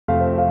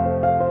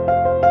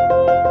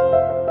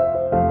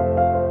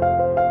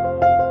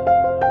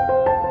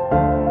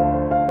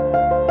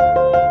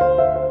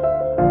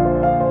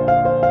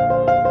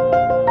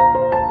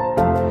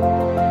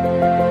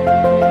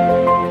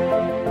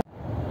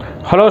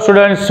Hello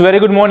students, very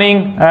good morning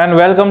and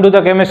welcome to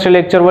the chemistry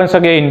lecture once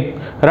again.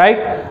 Right?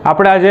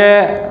 આપણે આજે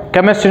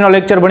કેમેસ્ટ્રીનો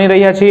lecture ભણી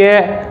રહ્યા છીએ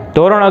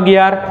ધોરણ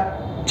 11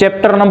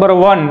 ચેપ્ટર નંબર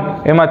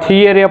 1 એમાં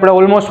થિયરી આપણે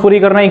ઓલમોસ્ટ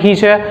પૂરી કરી નાખી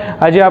છે.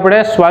 આજે આપણે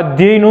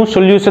સ્વાધ્યાયનું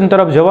સોલ્યુશન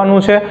તરફ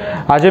જવાનું છે.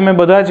 આજે મેં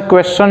બધા જ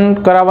ક્વેશ્ચન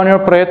કરાવવાનો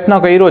પ્રયત્ન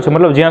કર્યો છે,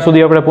 મતલબ જ્યાં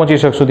સુધી આપણે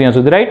પહોંચી શકશું ત્યાં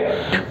સુધી, રાઈટ.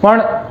 પણ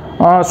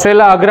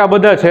સેલા અઘરા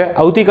બધા છે.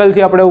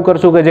 આવતીકાલથી આપણે એવું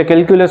કરશું કે જે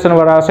કેલ્ક્યુલેશન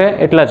વાળા હશે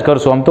એટલા જ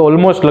કરશું. આમ તો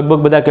ઓલમોસ્ટ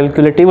લગભગ બધા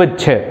કેલ્ક્યુલેટિવ જ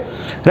છે,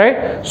 right.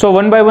 So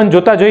one by one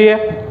જોતા જોઈએ.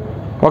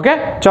 ઓકે,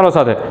 ચલો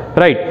સાથે,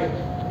 રાઈટ.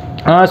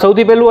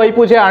 સૌથી પહેલું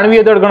આપ્યું છે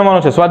આણ્વીય દળ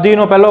ગણવાનું છે.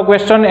 સ્વાધ્યાયનો પહેલો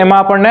ક્વેશ્ચન, એમાં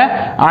આપણને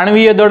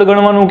આણ્વીય દળ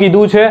ગણવાનું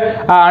કીધું છે.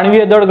 આ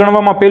આણ્વીય દળ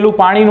ગણવામાં પેલું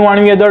પાણીનું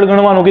આણ્વીય દળ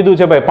ગણવાનું કીધું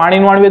છે. ભાઈ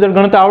પાણીનું આણ્વીય દળ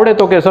ગણતા આવડે?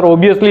 તો કે સર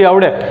ઓબ્વિયસલી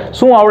આવડે.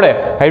 શું આવડે?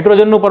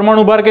 હાઇડ્રોજનનું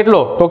પરમાણુ ભાર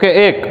કેટલો? તો કે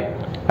 1.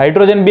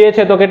 હાઇડ્રોજન 2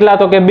 છે તો કેટલા?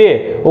 તો કે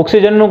 2.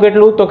 ઓક્સિજનનું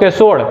કેટલું? તો કે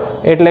 16,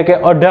 એટલે કે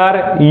 18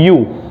 યુ.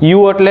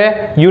 યુ એટલે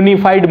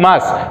યુનિફાઈડ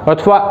માસ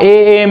અથવા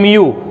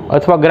AMU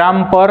અથવા ગ્રામ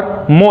પર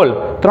મોલ,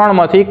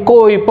 ત્રણમાંથી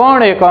કોઈ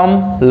પણ એકમ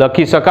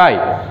લખી શકાય,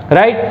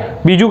 રાઈટ.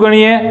 બીજું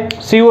ગણીએ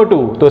CO2.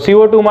 તો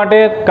CO2 માટે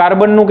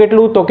કાર્બનનું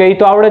કેટલું? તો કે એ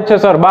તો આવડે જ છે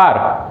સર, 12.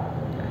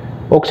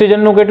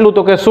 ઓક્સિજનનું કેટલું?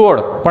 તો કે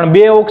 16. પણ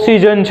 2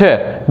 ઓક્સિજન છે,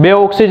 2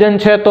 ઓક્સિજન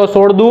છે તો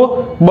 16 દુ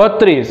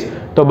 32.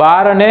 તો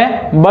 12 અને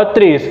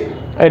 32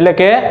 એટલે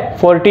કે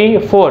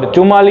 44,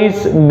 44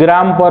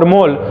 ગ્રામ પર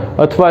મોલ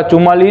અથવા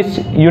 44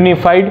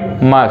 યુનિફાઈડ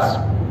માસ,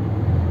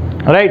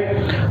 રાઈટ.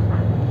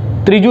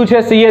 ત્રીજું છે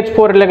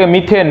CH4 એટલે કે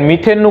મિથેન.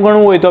 મિથેનનું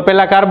ગણવું હોય તો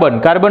પહેલા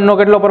કાર્બનનો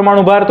કેટલો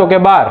પરમાણુ ભાર? તો કે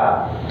 12.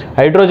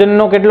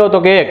 હાઇડ્રોજનનો કેટલો? તો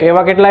કે 1.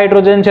 એવા કેટલા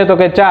હાઇડ્રોજન છે? તો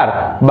કે 4.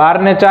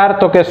 12 ને 4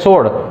 તો કે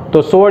 16. તો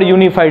 16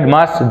 યુનિફાઈડ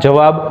માસ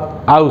જવાબ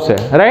આવશે,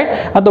 રાઈટ.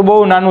 આ તો બહુ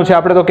નાનું છે.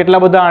 આપણે તો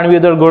કેટલા બધા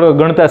આણ્વીય દળ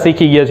ગણતા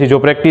શીખી ગયા છીએ. જો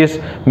પ્રેક્ટિસ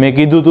મેં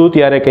કીધું હતું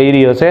ત્યારે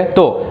કરી હશે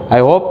તો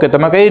આઈ હોપ કે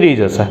તમે કરી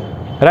જ હશે,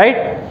 રાઈટ.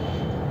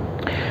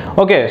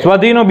 ઓકે,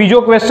 સ્વાધ્યાયનો બીજો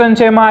ક્વેશ્ચન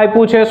છે. એમાં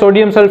આપ્યું છે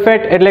સોડિયમ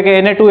સલ્ફેટ એટલે કે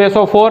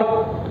Na2SO4.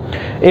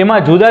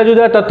 એમાં જુદા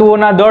જુદા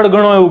તત્વોના દળ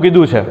ગણો એવું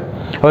કીધું છે.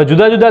 હવે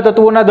જુદા જુદા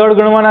તત્વોના દળ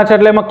ગણવાના છે,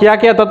 એટલે એમાં કયા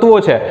કયા તત્વો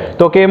છે?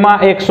 તો કે એમાં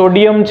એક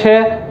સોડિયમ છે,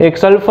 એક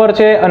સલ્ફર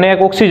છે અને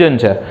એક ઓક્સિજન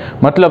છે.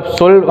 મતલબ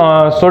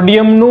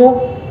સોડિયમનું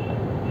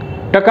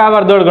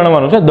ટકાવાર દળ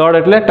ગણવાનું છે. દળ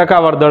એટલે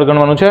ટકાવાર દળ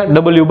ગણવાનું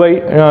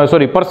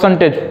છે.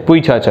 પર્સન્ટેજ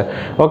પૂછ્યા છે.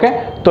 ઓકે,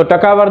 તો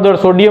ટકાવાર દળ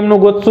સોડિયમનું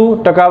ગોતશું,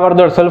 ટકાવાર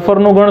દળ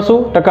સલ્ફરનું ગણશું,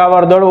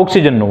 ટકાવાર દળ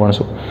ઓક્સિજનનું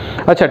ગણશું.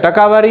 અચ્છા,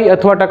 ટકાવારી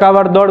અથવા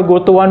ટકાવાર દળ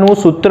ગોતવાનું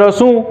સૂત્ર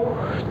શું?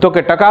 તો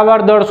કે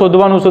ટકાવાર દળ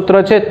શોધવાનું સૂત્ર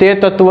છે તે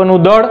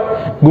તત્વનું દળ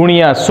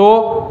ગુણ્યા 100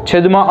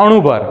 છેદમાં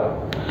અણુભાર.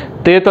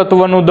 તે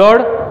તત્વનું દળ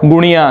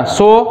ગુણ્યા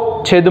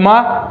 100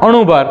 છેદમાં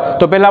અણુભાર.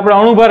 તો પહેલા આપણે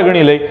અણુભાર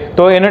ગણી લઈ.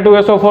 તો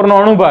Na2SO4 નો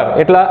અણુભાર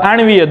એટલે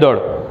આણ્વીય દળ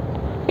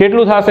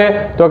કેટલું થશે?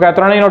 તો કે આ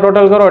ત્રણેયનો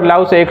ટોટલ કરો એટલે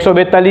આવશે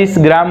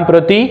 142 ગ્રામ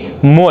પ્રતિ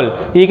મોલ.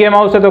 એ કેમ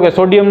આવશે? તો કે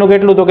સોડિયમનું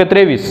કેટલું? તો કે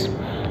 23.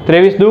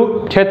 23 દુ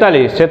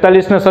 46.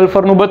 46 ને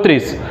સલ્ફરનું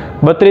 32.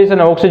 32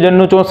 અને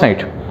ઓક્સિજનનું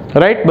 64,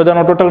 રાઈટ.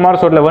 બધાનો ટોટલ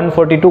મારશો એટલે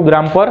 142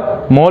 ગ્રામ પર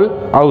મોલ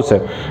આવશે.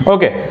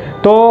 ઓકે,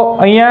 તો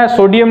અહીંયા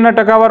સોડિયમના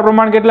ટકાવાર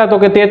પ્રમાણ કેટલા? તો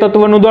કે તે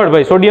તત્વનું દળ.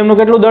 ભાઈ સોડિયમનું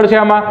કેટલું દળ છે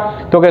આમાં?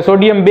 તો કે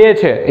સોડિયમ 2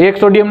 છે. એક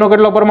સોડિયમનો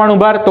કેટલો પરમાણુ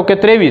ભાર? તો કે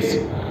 23.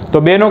 તો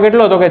 2 નો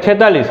કેટલો? તો કે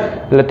 46.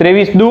 એટલે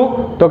 23 દુ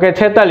તો કે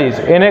 46.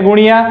 એને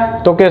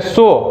ગુણ્યા તો કે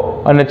 100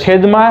 અને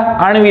છેદમાં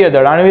આણ્વીય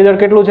દળ. આણ્વીય દળ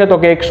કેટલું છે? તો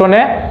કે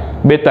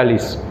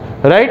 142,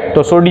 રાઈટ.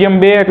 તો સોડિયમ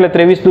 2 એટલે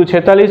 23 દુ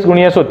 46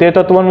 ગુણ્યા 100. તે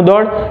તત્વનું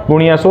દળ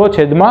ગુણ્યા 100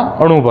 છેદમાં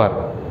અણુભાર.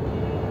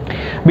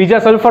 બીજા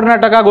સલ્ફરના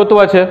ટકા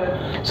ગોતવા છે.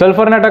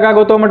 સલ્ફરના ટકા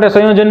ગોતવા માટે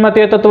સંયોજનમાં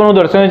તે તત્વનું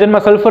દળ.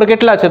 સંયોજનમાં સલ્ફર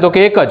કેટલા છે? તો કે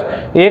એક જ.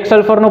 એક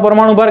સલ્ફરનો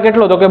પરમાણુ ભાર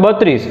કેટલો? તો કે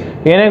 32.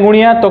 એને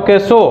ગુણ્યા તો કે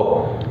 100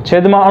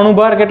 છેદમાં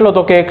અણુભાર કેટલો?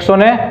 તો કે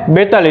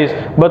 142.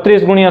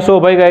 32 ગુણ્યા 100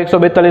 ભાગ્યા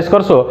 142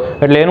 કરશો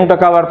એટલે એનું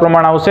ટકાવાર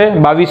પ્રમાણ આવશે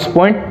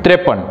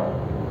 22.53,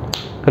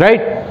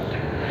 રાઈટ.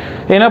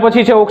 એના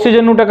પછી છે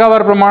ઓક્સિજનનું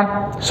ટકાવાર પ્રમાણ.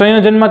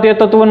 સંયોજનમાં તે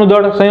તત્વનું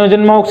દળ.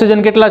 સંયોજનમાં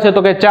ઓક્સિજન કેટલા છે?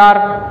 તો કે 4.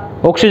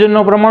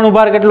 ઓક્સિજનનો પરમાણુ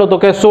ભાર કેટલો? તો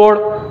કે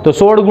 16. તો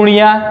 16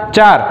 ગુણ્યા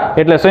 4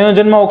 એટલે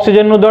સંયોજનમાં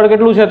ઓક્સિજનનું દળ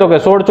કેટલું છે? તો કે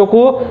 16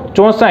 ચોખ્ખું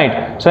 64.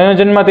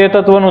 સંયોજનમાં તે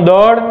તત્વનું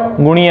દળ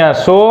ગુણ્યા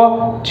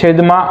 100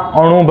 છેદમાં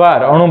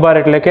અણુભાર. અણુભાર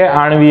એટલે કે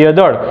આણ્વીય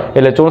દળ.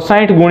 એટલે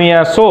 64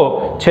 ગુણ્યા 100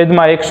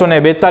 છેદમાં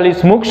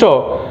 142 મૂકશો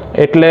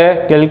એટલે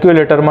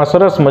કેલ્ક્યુલેટરમાં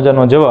સરસ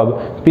મજાનો જવાબ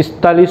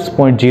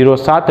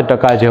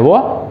 45.07% જેવો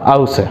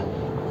આવશે,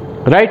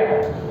 રાઈટ.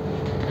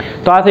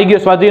 તો આ થઈ ગયો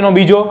સ્વાધ્યાયનો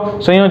બીજો.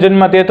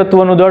 સંયોજનમાં તે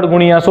તત્વનું દળ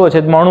ગુણ્યા 100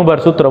 છેદમાં અણુભાર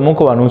સૂત્ર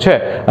મૂકવાનું છે.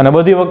 અને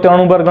બધી વખતે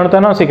અણુભાર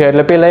ગણતા ન શીખાય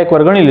એટલે પહેલા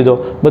એકવાર ગણી લીધો,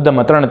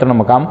 બધામાં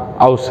 3 કામ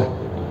આવશે,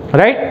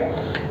 રાઈટ.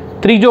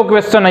 ત્રીજો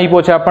ક્વેશ્ચન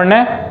આપ્યો છે આપણને.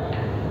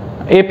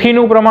 Fe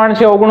નું પ્રમાણ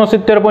છે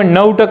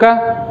 69.9%.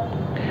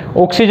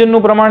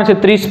 ઓક્સિજનનું પ્રમાણ છે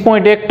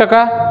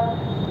 30.1%.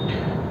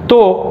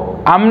 તો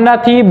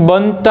આમનાથી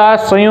બનતા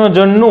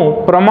સંયોજનનું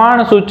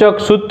પ્રમાણ સૂચક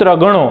સૂત્ર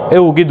ગણો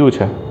એવું કીધું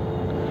છે.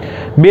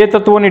 2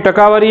 તત્વોની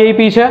ટકાવારી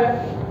આપી છે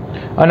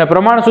અને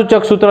પ્રમાણ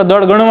સૂચક સૂત્ર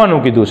દળ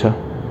ગણવાનું કીધું છે.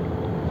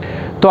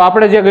 તો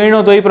આપણે જે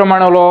ગણ્યો તો એ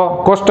પ્રમાણે ઓલો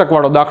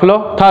કોષ્ટકવાળો દાખલો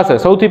થશે.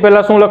 સૌથી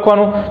પહેલાં શું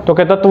લખવાનું તો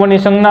કે તત્વની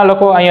સંજ્ઞા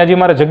લખો. અહીંયા હજી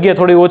મારે જગ્યા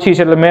થોડી ઓછી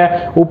છે એટલે મેં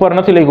ઉપર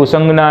નથી લખ્યું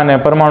સંજ્ઞા ને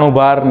પરમાણુ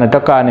ભાર ને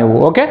ટકા ને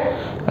એવું. ઓકે,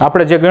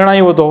 આપણે જે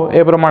ગણાયું હતો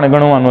એ પ્રમાણે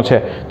ગણવાનું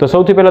છે. તો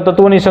સૌથી પહેલાં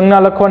તત્વની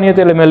સંજ્ઞા લખવાની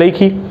હતી એટલે મેં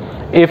લખી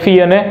Fe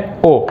અને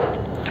O.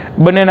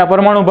 બંનેના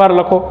પરમાણુ ભાર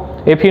લખો.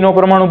 Fe નો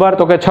પરમાણુ ભાર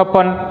તો કે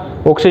 56,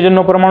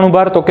 ઓક્સિજનનો પરમાણુ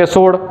ભાર તો કે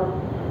 16.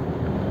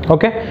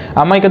 ઓકે,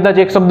 આમાં કદાચ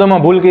એક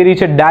શબ્દમાં ભૂલ કરી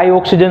છે, ડાય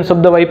ઓક્સિજન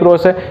શબ્દ વાપર્યો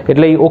હશે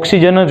એટલે એ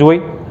ઓક્સિજન જ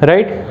હોય.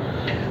 રાઈટ.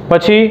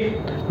 પછી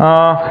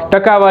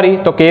ટકાવારી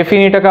તો કે Fe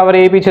ની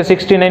ટકાવારી આપી છે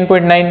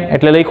 69.9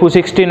 એટલે લખ્યું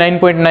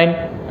 69.9.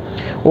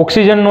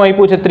 ઓક્સિજનનું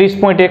આપ્યું છે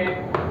 30.1.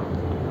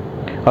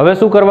 હવે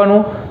શું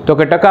કરવાનું તો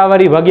કે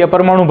ટકાવારી ભાગ્યા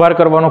પરમાણુ ભાર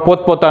કરવાનો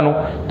પોતપોતાનું.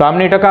 તો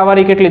આમની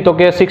ટકાવારી કેટલી તો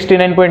કે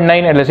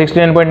 69.9 એટલે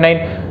 69.9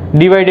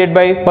 ડિવાઇડેડ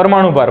બાય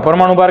પરમાણુ ભાર.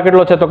 પરમાણુ ભાર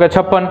કેટલો છે તો કે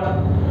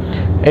 56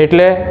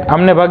 એટલે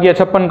આમને ભાગ્યા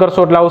 56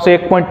 કરશો એટલે આવશે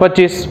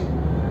 1.25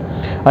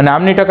 અને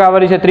આમની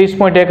ટકાવારી છે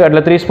 30.1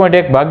 એટલે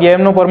 30.1 ભાગ્યા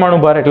એમનો પરમાણુ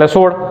ભાર એટલે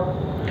 16.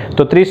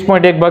 તો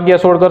 30.1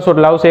 ભાગ્યા 16 કરશો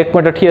એટલે આવશે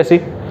 1.88.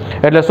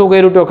 એટલે શું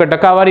કર્યું તો કે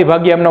ટકાવારી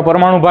ભાગ્યા એમનો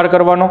પરમાણુ ભાર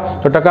કરવાનો.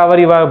 તો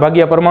ટકાવારી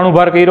ભાગ્યા પરમાણુ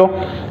ભાર કર્યો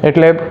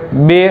એટલે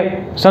બે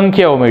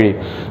સંખ્યાઓ મળી.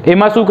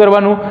 એમાં શું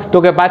કરવાનું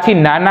તો કે પાછી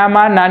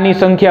નાનામાં નાની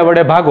સંખ્યા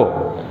વડે ભાગો.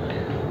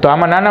 તો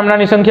આમાં નાનામાં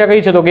નાની સંખ્યા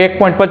કઈ છે તો કે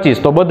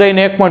 1.25. તો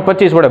બધાને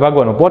 1.25 વડે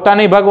ભાગવાનું,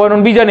 પોતાને ભાગવાનું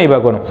અને બીજાને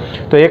ભાગવાનું.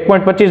 તો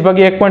 1.25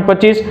 ભાગ્યા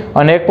 1.25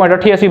 અને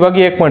 1.88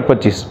 ભાગ્યા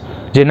 1.25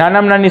 જે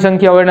નાનામાં નાની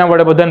સંખ્યા હોય એના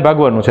વડે બધાને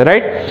ભાગવાનું છે.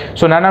 રાઈટ.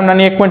 સો નાનામાં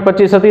નાની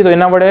 1.25 હતી તો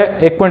એના વડે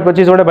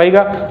 1.25 વડે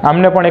ભાગ્યા,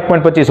 આમને પણ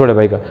 1.25 વડે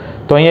ભાગ્યા.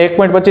 તો અહીંયા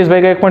 1.25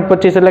 ભાગ્યા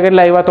 1.25 એટલે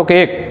કેટલા આવ્યા તો કે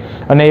 1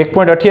 અને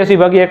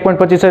 1.88 ભાગ્યા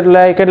 1.25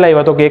 એટલે કેટલા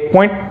આવ્યા તો કે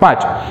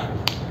 1.5.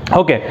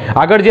 ઓકે,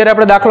 આગળ જ્યારે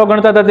આપણે દાખલો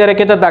ગણતા હતા ત્યારે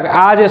કહેતા હતા કે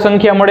આ જે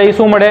સંખ્યા મળે એ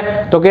શું મળે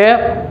તો કે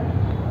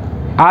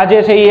આ જે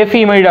છે એ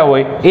Fe મળ્યા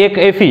હોય, એક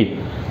Fe,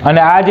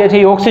 અને આ જે છે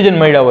એ ઓક્સિજન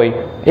મળ્યા હોય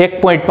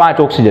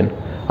 1.5 ઓક્સિજન,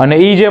 અને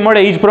એ જે મળે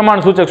એ જ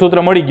પ્રમાણ સૂચક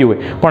સૂત્ર મળી ગયું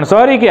હોય. પણ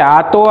સર કે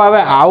આ તો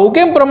હવે આવું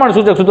કેમ પ્રમાણ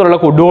સૂચક સૂત્ર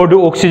લખવું, 1.5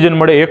 ઓક્સિજન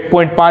મળે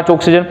 1.5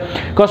 ઓક્સિજન,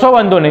 કશો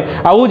વાંધો નહીં.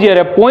 આવું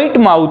જ્યારે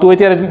પોઈન્ટમાં આવતું હોય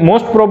ત્યારે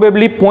મોસ્ટ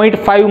પ્રોબેબલી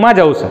 0.5 માં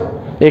જ આવશે.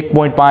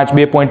 1.5,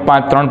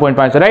 2.5,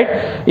 3.5. રાઈટ.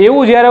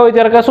 એવું જ્યારે હોય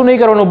ત્યારે કશું નહીં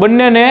કરવાનું,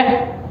 બંનેને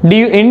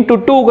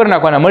d/2 કરી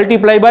નાખવાના,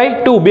 મલ્ટીપ્લાય બાય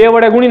 2, 2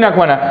 વડે ગુણી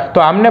નાખવાના. તો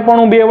આમને પણ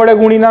હું 2 વડે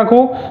ગુણી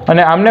નાખું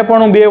અને આમને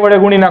પણ હું 2 વડે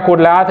ગુણી નાખું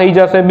એટલે આ થઈ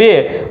જશે 2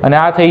 અને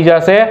આ થઈ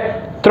જશે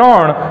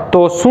 3.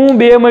 તો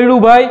શું 2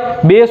 મળ્યું ભાઈ?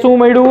 2 શું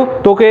મળ્યું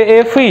તો કે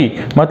Fe,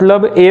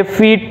 મતલબ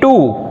Fe2.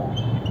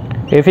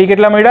 Fe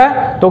કેટલા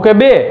મળ્યા તો કે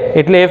 2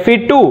 એટલે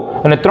Fe2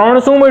 અને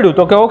 3 શું મળ્યું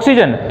તો કે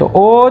ઓક્સિજન, તો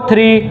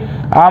O3.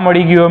 આ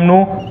મળી ગયું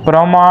એમનું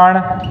પ્રમાણ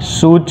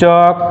સૂચક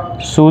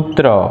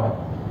સૂત્ર.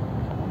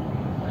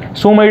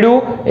 શું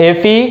મળ્યું?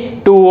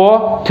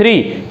 Fe2O3.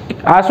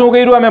 આ શું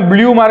કર્યું અમે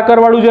બ્લુ માર્કર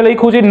વાળું જે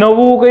લખ્યું છે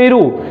નવું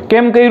કર્યું.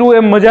 કેમ કર્યું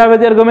એમ મજા આવે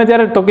ત્યારે ગમે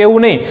ત્યારે તો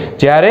કેવું નહીં.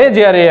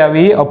 જ્યારે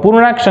આવી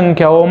અપૂર્ણાંક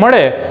સંખ્યાઓ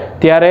મળે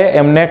ત્યારે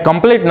એમને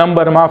કમ્પ્લીટ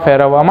નંબરમાં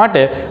ફેરવવા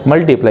માટે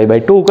મલ્ટીપ્લાય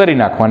બાય 2 કરી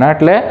નાખવાના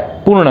એટલે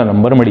પૂર્ણ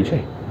નંબર મળી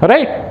જાય.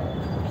 રાઈટ.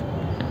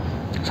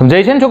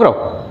 સમજાય છે ને છોકરાઓ?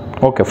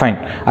 Okay, fine.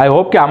 આઈ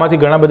હોપ કે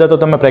આમાંથી ઘણા બધા તો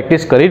તમે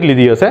પ્રેક્ટિસ કરી જ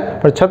લીધી હશે,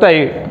 પણ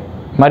છતાંય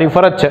મારી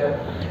ફરજ છે.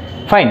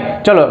 ફાઇન.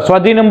 ચલો,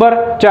 સ્વાધ્યાય નંબર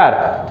 4.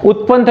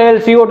 ઉત્પન્ન થયેલ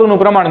CO2 નું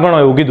પ્રમાણ ગણો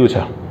એવું કીધું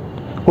છે.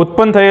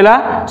 ઉત્પન્ન થયેલા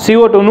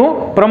CO2 નું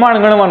પ્રમાણ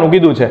ગણવાનું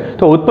કીધું છે.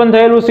 તો ઉત્પન્ન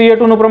થયેલું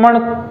CO2 નું પ્રમાણ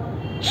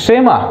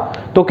શેમાં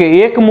તો કે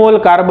 1 મોલ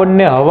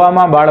કાર્બનને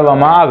હવામાં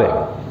બાળવામાં આવે.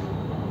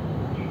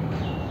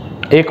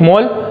 1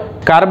 મોલ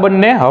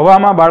કાર્બનને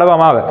હવામાં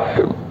બાળવામાં આવે.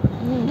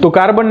 તો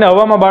કાર્બનને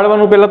હવામાં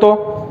બાળવાનું પહેલા તો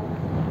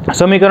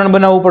સમીકરણ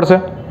બનાવવું પડશે.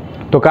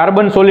 તો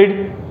carbon solid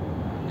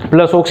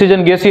plus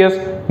oxygen gaseous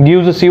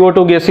gives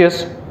CO2 gaseous.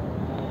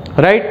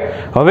 Right.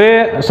 હવે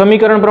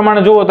સમીકરણ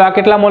પ્રમાણે જુઓ તો આ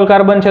કેટલા મોલ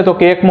કાર્બન છે તો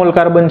કે 1 મોલ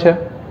કાર્બન છે.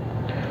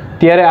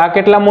 ત્યારે આ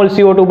કેટલા મોલ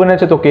CO2 બને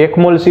છે તો કે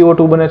 1 મોલ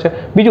CO2 બને છે.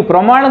 બીજું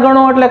પ્રમાણ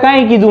ગણો એટલે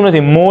કાંઈ કીધું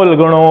નથી, મોલ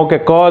ગણો કે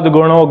કદ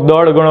ગણો,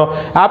 દળ ગણો.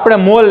 આપણે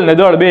મોલ ને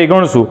દળ બે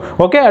ગણશું.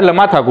 ઓકે, એટલે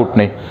માથાકૂટ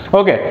નહીં.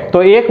 ઓકે, તો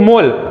 1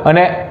 મોલ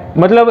અને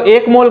મતલબ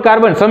 1 મોલ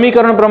કાર્બન,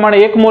 સમીકરણ પ્રમાણે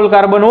 1 મોલ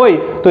કાર્બન હોય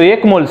તો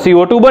 1 મોલ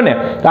CO2 બને.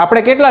 તો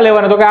આપણે કેટલા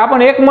લેવાના તો કે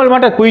આપણને 1 મોલ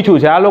માટે જ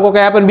પૂછ્યું છે. આ લોકો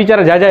કઈ આપણને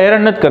બિચારા જાજા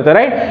હેરાન નથી કરતા.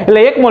 રાઈટ. એટલે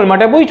 1 મોલ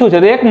માટે પૂછ્યું છે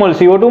તો 1 મોલ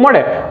CO2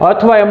 મળે.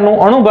 અથવા એમનું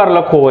અણુભાર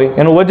લખવો હોય,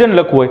 એનું વજન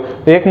લખવું હોય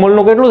તો 1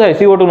 મોલનું કેટલું થાય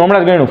CO2 નું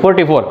હમણાં જ ગણ્યું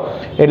 44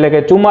 એટલે કે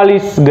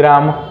 44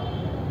 ગ્રામ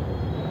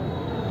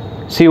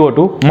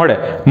CO2 મળે.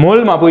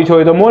 મોલમાં પૂછ્યો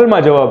હોય તો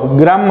મોલમાં જવાબ,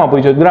 ગ્રામમાં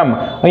પૂછ્યો તો ગ્રામમાં.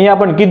 અહીંયા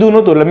પણ કીધું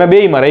નહોતું એટલે મેં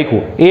બેયમાં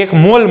રાખ્યું. 1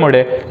 મોલ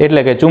મળે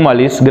એટલે કે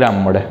 44 ગ્રામ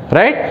મળે.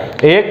 રાઈટ.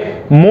 1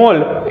 મોલ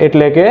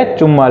એટલે કે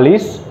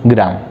 44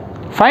 ગ્રામ.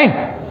 ફાઇન.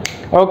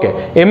 ઓકે,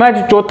 એમાં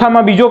જ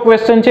ચોથામાં બીજો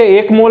ક્વેશ્ચન છે.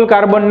 1 મોલ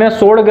કાર્બનને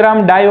 16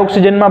 ગ્રામ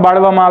ડાયઓક્સિજનમાં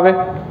બાળવામાં આવે.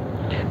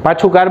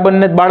 પાછું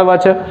કાર્બનને જ બાળવા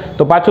છે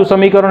તો પાછું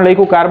સમીકરણ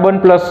લખ્યું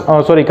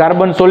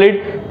carbon solid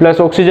plus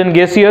oxygen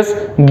gaseous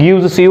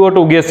gives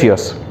CO2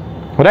 gaseous.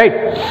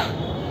 Right.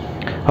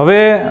 હવે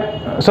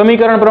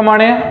સમીકરણ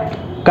પ્રમાણે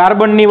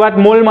કાર્બનની વાત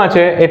મોલમાં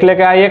છે એટલે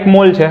કે આ 1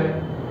 મોલ છે.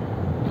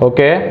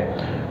 ઓકે,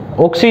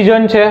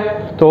 ઓક્સિજન છે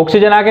તો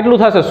ઓક્સિજન આ કેટલું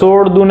થશે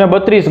 16 દુ ને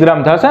 32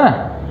 ગ્રામ થશે ને.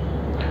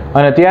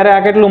 અને ત્યારે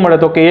આ કેટલું મળે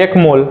તો કે 1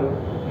 મોલ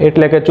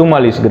એટલે કે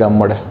 44 ગ્રામ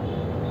મળે.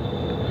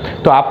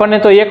 તો આપણને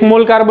તો 1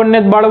 મોલ કાર્બનને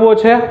જ બાળવો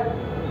છે,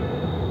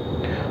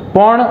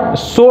 પણ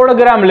 16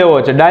 ગ્રામ લેવો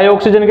છે.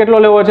 ડાયોક્સિજન કેટલો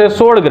લેવો છે?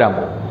 16 ગ્રામ.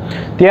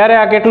 ત્યારે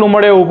આ કેટલું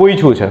મળે એવું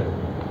પૂછ્યું છે.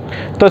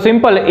 તો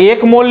સિમ્પલ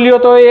 1 મોલ લ્યો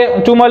તો એ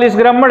 44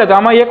 ગ્રામ મળે, તો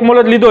આમાં 1 મોલ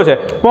જ લીધો છે,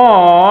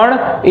 પણ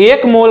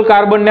 1 મોલ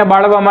કાર્બનને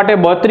બાળવા માટે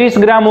 32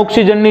 ગ્રામ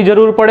ઓક્સિજનની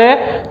જરૂર પડે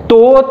તો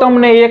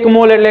તમને 1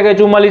 મોલ એટલે કે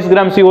 44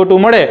 ગ્રામ CO2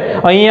 મળે.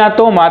 અહીંયા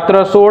તો માત્ર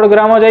 16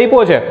 ગ્રામ જ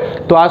આપ્યો છે.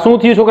 તો આ શું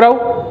થયું છોકરાઓ?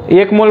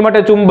 1 મોલ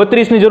માટે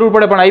 32 ની જરૂર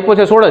પડે પણ આપ્યો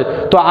છે 16 જ.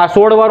 તો આ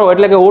 16 વાળો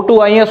એટલે કે O2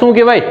 અહીંયા શું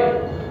કહેવાય?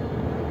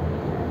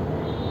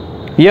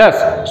 યસ,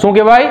 શું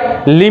કહેવાય?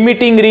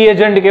 લિમિટિંગ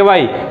રિએજન્ટ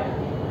કહેવાય.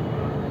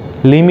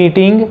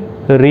 લિમિટિંગ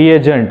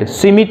રિએજન્ટ,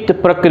 સીમિત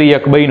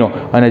પ્રક્રિયક બન્યો.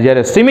 અને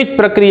જ્યારે સીમિત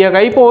પ્રક્રિયક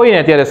આપ્યો હોય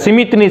ને ત્યારે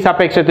સીમિતની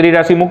સાપેક્ષે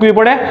ત્રિરાશિ મૂકવી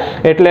પડે.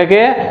 એટલે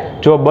કે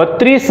જો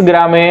 32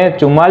 ગ્રામે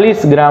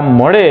 44 ગ્રામ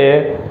મળે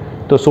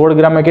તો 16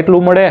 ગ્રામે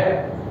કેટલું મળે?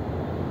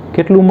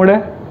 કેટલું મળે?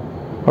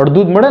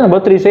 અડધું જ મળે ને.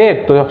 32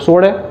 1 તો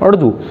 16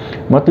 અડધું,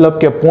 મતલબ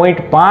કે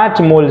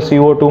 0.5 મોલ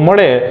CO2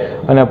 મળે.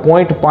 અને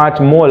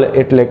 0.5 મોલ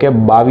એટલે કે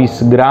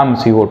 22 ગ્રામ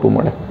CO2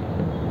 મળે.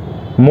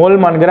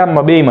 મોલમાં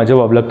ગ્રામમાં બેયમાં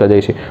જવાબ લખતા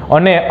જાય છે.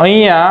 અને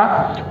અહીંયા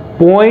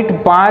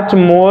 0.5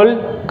 મોલ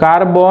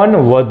કાર્બન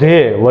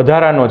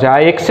વધારાનો છે. આ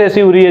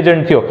એક્સેસિવ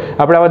રિએજન્ટ થયો.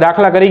 આપણે હવે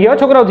દાખલા કરી ગયા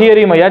છોકરાઓ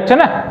થિયરીમાં, યાદ છે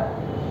ને?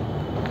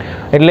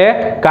 એટલે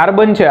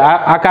કાર્બન છે,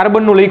 આ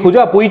કાર્બનનું લખ્યું છે,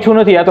 આ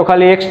પૂછ્યું નથી, આ તો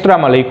ખાલી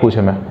એક્સ્ટ્રામાં લખ્યું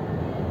છે મેં.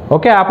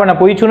 ઓકે, આપણને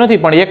પૂછ્યું નથી,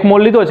 પણ 1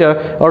 મોલ લીધો છે,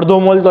 અડધો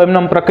મોલ તો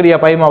એમનામ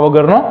પ્રક્રિયા પાઈમાં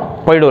વગરનો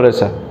પડ્યો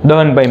રહેશે,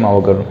 દહન પાઈમાં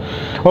વગરનો.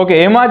 ઓકે,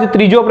 એમાં જ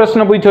ત્રીજો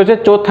પ્રશ્ન પૂછ્યો છે,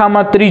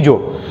 ચોથામાં ત્રીજો.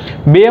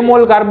 2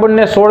 મોલ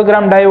કાર્બનને 16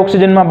 ગ્રામ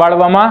ડાયોક્સિજનમાં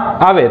બાળવામાં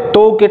આવે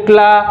તો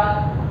કેટલા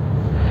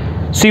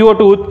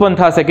CO2 ઉત્પન્ન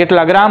થશે?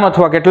 કેટલા ગ્રામ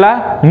અથવા કેટલા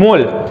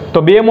મોલ? તો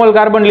 2 મોલ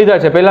કાર્બન લીધા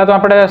છે. પહેલા તો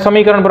આપણે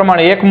સમીકરણ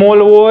પ્રમાણે 1 મોલ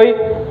હોય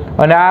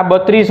અને આ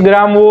 32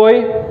 ગ્રામ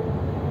હોય,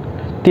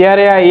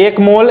 ત્યારે આ 1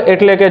 મોલ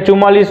એટલે કે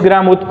 44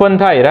 ગ્રામ ઉત્પન્ન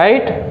થાય,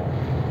 રાઈટ?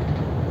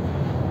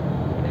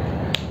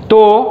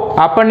 તો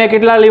આપણને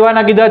કેટલા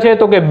લેવાના કીધા છે?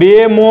 તો કે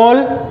 2 મોલ.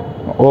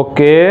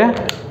 ઓકે,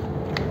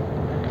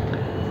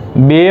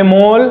 2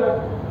 મોલ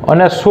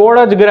અને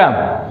 16 જ ગ્રામ.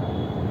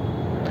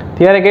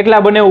 ત્યારે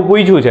કેટલા બને એવું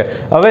પૂછ્યું છે.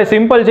 હવે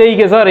સિમ્પલ છે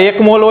કે સર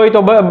 1 મોલ હોય તો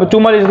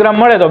 44 ગ્રામ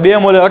મળે, તો 2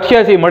 મોલ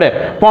 88 મળે.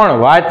 પણ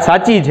વાત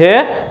સાચી છે,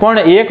 પણ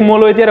 1 મોલ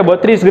હોય ત્યારે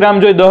 32 ગ્રામ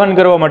જોઈએ દહન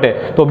કરવા માટે.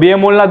 તો 2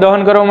 મોલના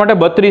દહન કરવા માટે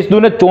 32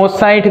 દુને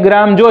 64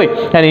 ગ્રામ જોઈ.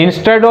 અને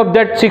instead of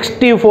that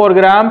 64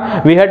 gram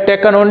V head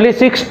taken only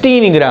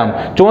 16 ગ્રામ.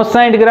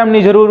 64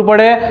 ગ્રામની જરૂર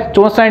પડે.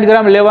 64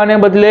 ગ્રામ લેવાને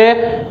બદલે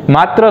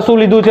માત્ર શું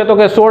લીધું છે? તો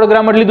કે 16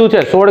 ગ્રામ જ લીધું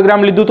છે. 16 ગ્રામ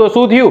લીધું તો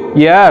શું થયું?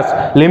 યસ,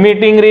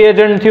 લિમિટિંગ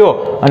રિએજન્ટ થયો.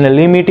 અને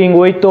લિમિટિંગ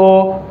હોય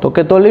તો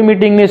કે તો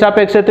લિમિટિંગની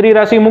સાપેક્ષે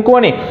ત્રિરાશિ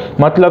મૂકવાની.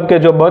 મતલબ કે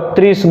જો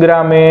 32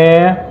 ગ્રામે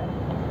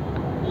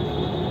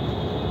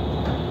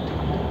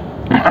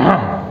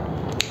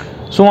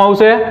શું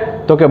આવશે?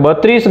 તો કે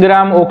 32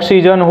 ગ્રામ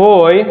ઓક્સિજન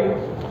હોય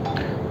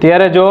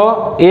ત્યારે જો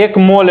 1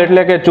 મોલ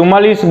એટલે કે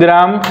 44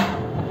 ગ્રામ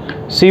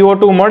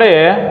CO2 મળે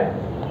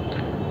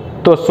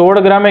તો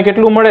 16 ગ્રામે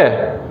કેટલું મળે?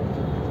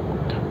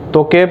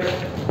 તો કે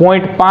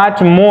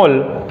 0.5 મોલ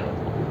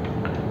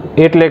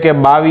એટલે કે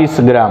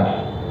 22 ગ્રામ.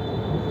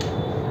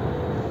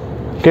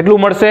 કેટલું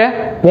મળશે?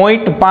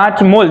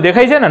 0.5 મોલ.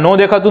 દેખાય છે ને? નો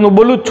દેખાતું હું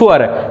બોલું જ છું.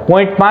 અરે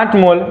 0.5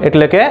 મોલ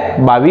એટલે કે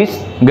 22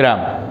 ગ્રામ.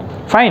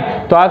 ફાઇન.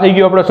 તો આ થઈ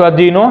ગયો આપણો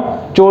સ્વાધ્યાયનો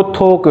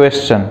ચોથો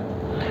ક્વેશ્ચન.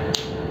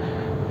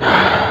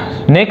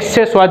 નેક્સ્ટ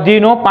છે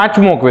સ્વાધ્યાયનો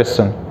 5મો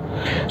ક્વેશ્ચન.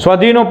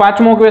 સ્વાધ્યાયનો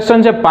 5મો ક્વેશ્ચન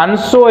છે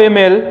 500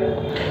 ml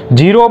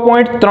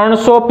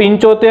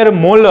 0.375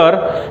 મોલર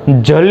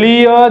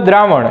જલીય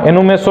દ્રાવણ,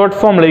 એનું મેં શોર્ટ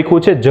ફોર્મ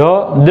લખ્યું છે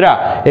જદ્રા,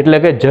 એટલે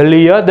કે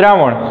જલીય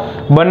દ્રાવણ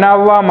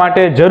બનાવવા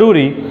માટે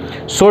જરૂરી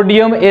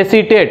સોડિયમ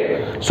એસિટેટ.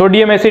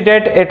 સોડિયમ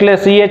એસિટેટ એટલે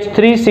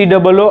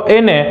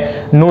CH3COONA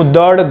નું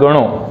દળ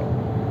ગણો.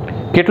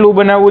 કેટલું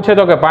બનાવવું છે?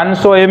 તો કે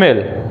 500 ml.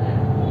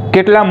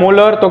 કેટલા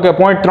મોલર? તો કે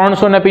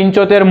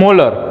 0.375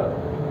 મોલર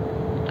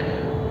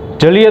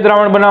જલીય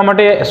દ્રાવણ બનાવવા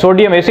માટે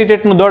સોડિયમ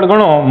એસિટેટનું દળ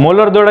ગણો.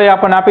 મોલર દળ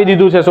આપણને આપી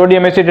દીધું છે.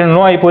 સોડિયમ એસિટેટ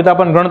નો આપ્યું તો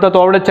આપણને ગણતા તો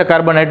આવડે જ છે.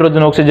 કાર્બન,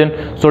 હાઇડ્રોજન, ઓક્સિજન,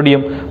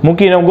 સોડિયમ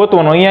મૂકીને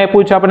ગોતવાનું. અહીંયા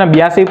આપ્યું છે આપણને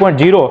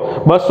 82.0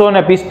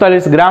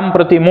 245 ગ્રામ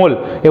પ્રતિ મોલ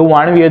એવું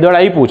આણ્વીય દળ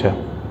આપ્યું છે.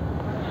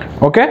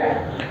 ઓકે,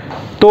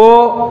 તો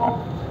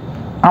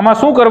આમાં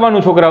શું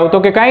કરવાનું છોકરાઓ? તો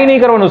કે કાંઈ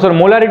નહીં કરવાનું સર,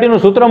 મોલારિટીનું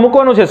સૂત્ર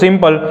મૂકવાનું છે.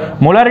 સિમ્પલ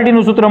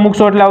મોલારિટીનું સૂત્ર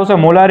મૂકશો એટલે આવશે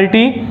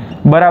મોલારિટી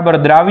બરાબર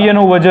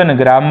દ્રાવ્યનું વજન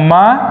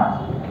ગ્રામમાં,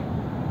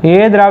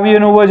 એ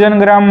દ્રાવ્યનું વજન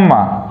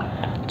ગ્રામમાં,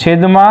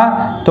 છેદમાં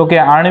તો કે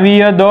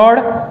આણ્વીય દળ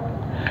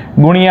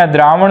ગુણ્યા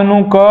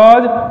દ્રાવણનું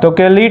કદ તો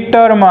કે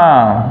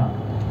લીટરમાં.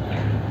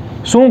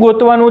 શું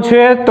ગોતવાનું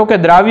છે? તો કે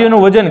દ્રાવ્યનું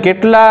વજન.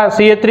 કેટલા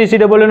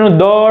CH3COO નું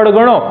દળ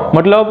ગણો,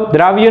 મતલબ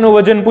દ્રાવ્યનું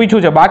વજન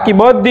પૂછ્યું છે. બાકી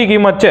બધી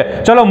કિંમત છે.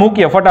 ચલો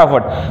મૂકીએ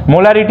ફટાફટ.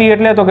 મોલારિટી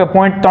એટલે તો કે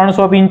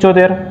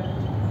 0.375.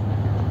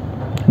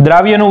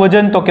 દ્રાવ્યનું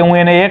વજન તો કે હું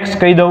એને x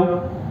કહી દઉં.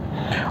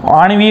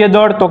 આણ્વીય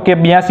દળ તો કે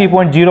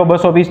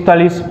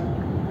 82.0245.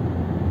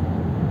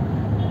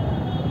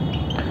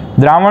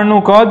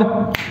 દ્રાવણનું કદ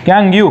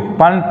ક્યાં ગયું?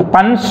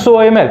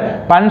 500 ml.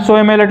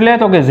 500 ml એટલે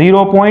તો કે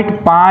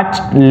 0.5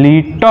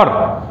 લીટર.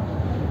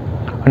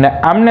 અને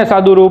આમને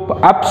સાદું રૂપ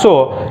આપશો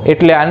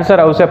એટલે આન્સર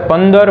આવશે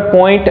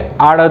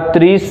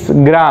 15.38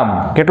 ગ્રામ.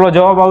 કેટલો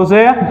જવાબ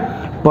આવશે?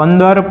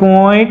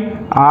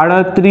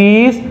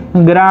 15.38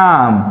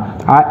 ગ્રામ.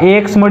 આ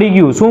x મળી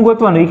ગયું. શું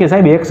ગોતવાનું? કે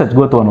સાહેબ x જ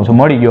ગોતવાનું છે.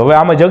 મળી ગયું. હવે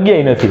આમાં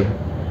જગ્યાએ નથી.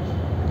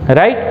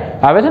 રાઈટ?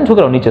 આવે છે ને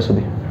છોકરાઓ નીચે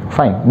સુધી?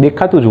 ફાઇન,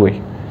 દેખાતું જ હોય.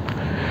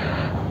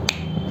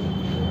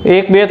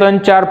 1 2 3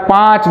 4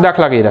 5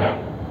 દાખલા કર્યા.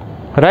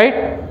 રાઈટ?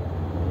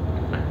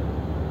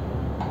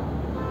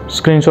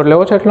 સ્ક્રીનશોટ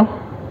લેવો છે એટલો?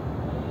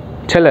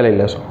 છેલ્લે લઈ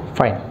લેશો.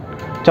 ફાઇન.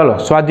 ચલો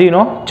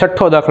સ્વાધ્યાયનો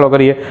 6થો દાખલો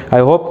કરીએ.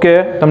 આઈ હોપ કે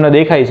તમને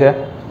દેખાય છે.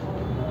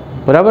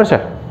 બરાબર છે?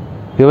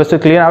 વ્યવસ્થિત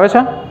ક્લિયર આવે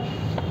છે?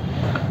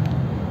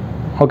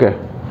 ઓકે.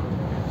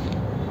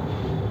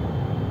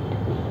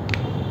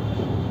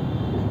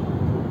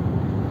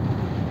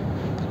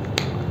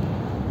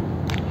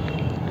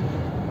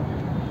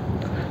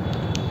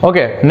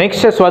 ઓકે,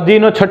 નેક્સ્ટ છે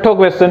સ્વાધ્યાયનો 6થો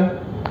ક્વેશ્ચન.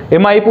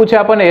 એમાં આપ્યું છે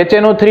આપણને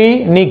HNO3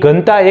 ની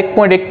ઘનતા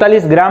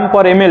 1.41 ગ્રામ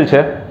પર ml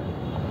છે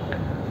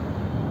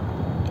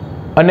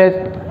અને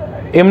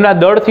એમના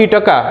દળથી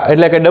ટકા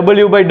એટલે કે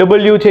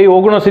W/W છે એ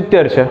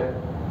 69 છે.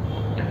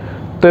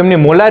 તો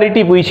એમની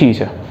મોલારિટી પૂછી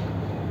છે.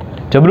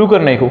 જબરું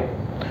કરી નાખ્યું.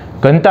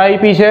 ઘનતા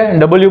આપી છે,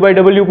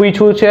 W/W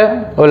પૂછ્યું છે,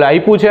 ઓલા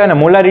આપ્યું છે અને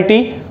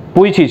મોલારિટી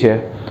પૂછી છે.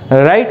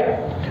 રાઈટ?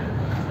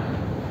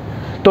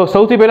 તો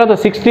સૌથી પહેલા તો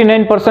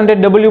 69%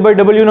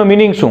 W/W નો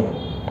મિનિંગ શું?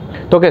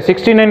 તો કે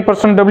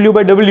 69%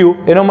 W/W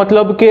એનો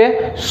મતલબ કે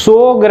 100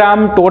 ગ્રામ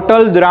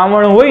ટોટલ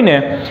દ્રાવણ હોય ને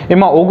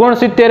એમાં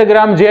 69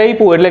 ગ્રામ જે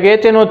આપ્યું એટલે કે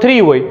HNO3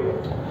 હોય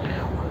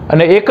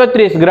અને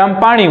 31 ગ્રામ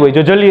પાણી હોય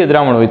જો જલીય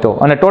દ્રાવણ હોય તો,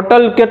 અને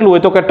ટોટલ કેટલું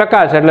હોય તો કે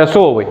ટકા છે એટલે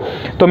 100 હોય.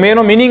 તો મેં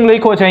એનો મિનિંગ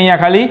લખ્યો છે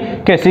અહીંયા ખાલી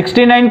કે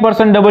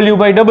 69%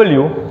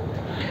 W/W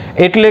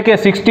એટલે કે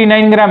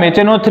 69 ગ્રામ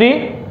HNO3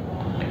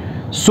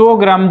 100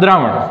 ગ્રામ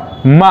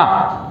દ્રાવણમાં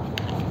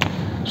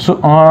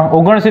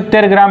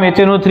 69 ગ્રામ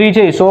HNO3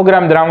 છે એ 100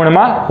 ગ્રામ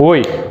દ્રાવણમાં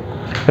હોય.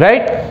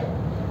 રાઈટ?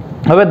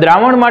 હવે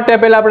દ્રાવણ માટે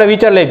પહેલા આપણે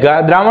વિચાર લઈએ.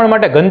 દ્રાવણ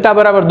માટે ઘનતા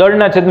બરાબર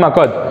દળના છેદમાં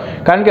કદ.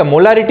 કારણ કે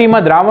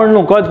મોલારિટીમાં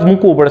દ્રાવણનું કદ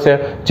મૂકવું પડશે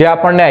જે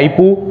આપણને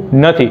આપ્યું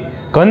નથી.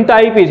 ઘનતા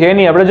આપી છે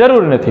એની આપણે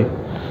જરૂર નથી.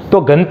 તો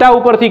ઘનતા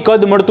ઉપરથી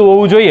કદ મળતું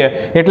હોવું જોઈએ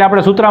એટલે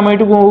આપણે સૂત્રમાં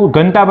આપ્યું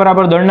ઘનતા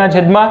બરાબર દળના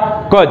છેદમાં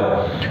કદ.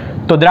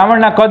 તો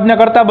દ્રાવણના કદને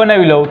કરતા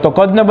બનાવી લઉં તો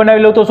કદને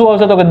બનાવી લઉં તો શું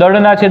આવશે? તો કે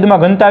દળના છેદમાં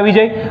ઘનતા આવી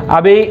જાય.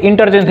 આ બે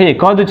ઇન્ટરચેન્જ થઈ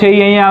જાય. કદ છે એ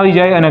અહીંયા આવી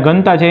જાય અને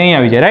ઘનતા છે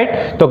અહીંયા આવી જાય. રાઈટ?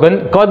 તો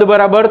કદ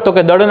બરાબર તો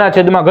કે દળના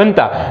છેદમાં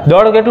ઘનતા.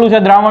 દળ કેટલું છે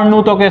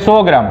દ્રાવણનું? તો કે 100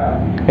 ગ્રામ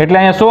એટલે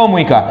અહીંયા 100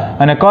 મૂક્યા.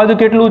 અને કદ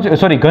કેટલું છે?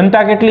 સોરી,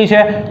 ઘનતા કેટલી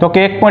છે? તો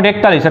કે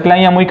 1.41 એટલે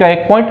અહીંયા મૂક્યા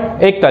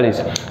 1.41.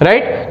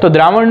 રાઈટ? તો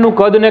દ્રાવણનું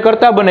કદને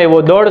કરતા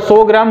બનાવ્યો. દળ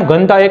 100 ગ્રામ,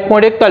 ઘનતા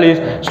 1.41.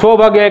 100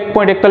 ભાગ્યા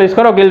 1.41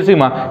 કરો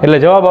કેલ્સીમાં એટલે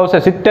જવાબ આવશે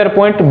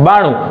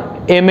 70.92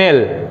 ml.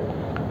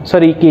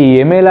 સર કે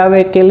ml આવે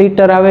કે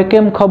લીટર આવે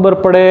કેમ ખબર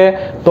પડે?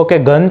 તો કે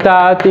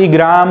ઘનતા હતી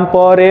ગ્રામ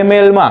પર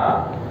ml માં,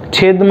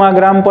 છેદમાં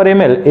ગ્રામ પર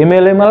ml.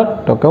 ml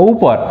તો કે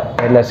ઉપર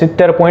એટલે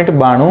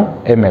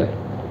 70.92 ml.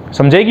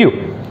 સમજાઈ ગયું?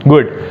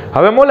 ગુડ.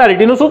 હવે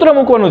મોલારિટીનું સૂત્ર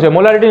મૂકવાનું છે.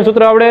 મોલારિટીનું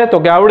સૂત્ર આવડે? તો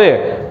કે આવડે.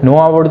 નો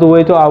આવડતું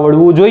હોય તો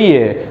આવડવું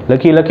જોઈએ.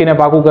 લખીને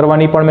પાકું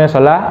કરવાની પણ મેં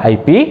સલાહ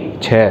આપી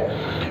છે.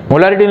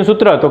 મોલારિટીનું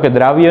સૂત્ર તો કે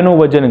દ્રાવ્યનું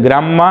વજન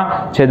ગ્રામમાં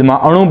છેદમાં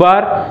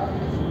અણુભાર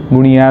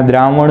ગુણ્યા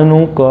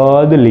દ્રાવણનું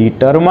કદ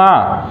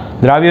લીટરમાં.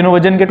 દ્રાવ્યનું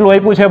વજન કેટલું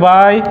આપ્યું છે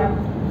ભાઈ?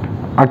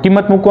 આ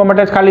કિંમત મૂકવા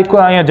માટે જ ખાલી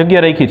અહીંયા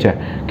જગ્યા રાખી છે.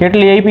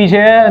 કેટલી આપી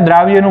છે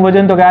દ્રાવ્યનું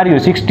વજન? તો કે આ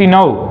રહ્યું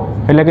 69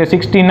 એટલે કે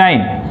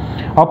 69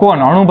 અપોન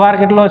અણુભાર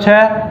કેટલો છે?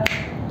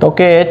 તો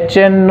કે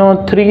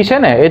HNO3 છે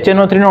ને,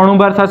 HNO3 નો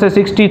અણુભાર થશે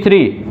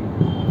 63.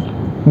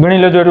 ગણી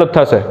લેજો એટલો જ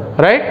થશે.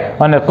 રાઈટ?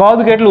 અને કદ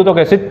કેટલું? તો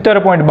કે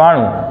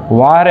 70.92.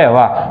 વાહ રે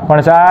વાહ.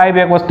 પણ સાહેબ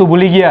એક વસ્તુ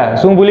ભૂલી ગયા.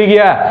 શું ભૂલી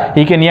ગયા? એ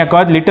કે અહીંયા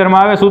કદ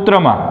લીટરમાં આવે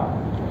સૂત્રમાં.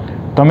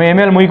 તમે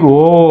ml મૂક્યું. ઓ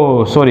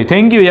સોરી,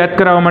 થેન્ક યુ યાદ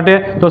કરાવવા માટે.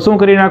 તો શું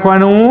કરી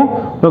નાખવાનું?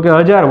 તો કે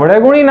 1000 વડે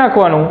ગુણી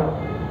નાખવાનું.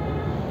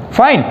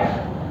 ફાઇન.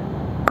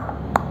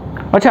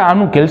 અચ્છા,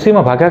 આનું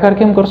કેલ્સીમાં ભાગાકાર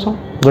કેમ કરશો?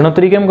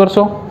 ગણતરી કેમ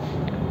કરશો?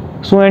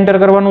 શું એન્ટર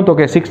કરવાનું? તો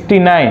કે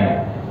 69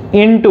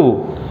 ઇન્ટુ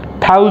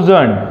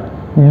 1000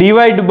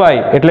 ડિવાઈડ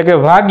બાય એટલે કે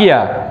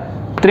ભાગ્યા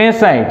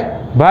 63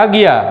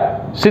 ભાગ્યા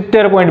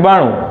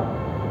 70.92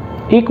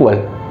 ઇક્વલ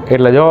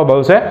એટલે જવાબ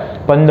આવશે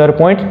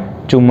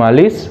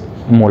 15.44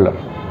 મોલર.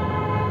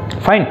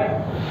 ફાઇન.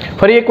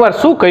 ફરી એકવાર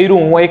શું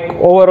કર્યું? હું એક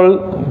ઓવરઓલ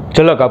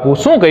ઝલક આપું.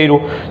 શું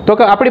કર્યું? તો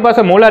કે આપણી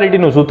પાસે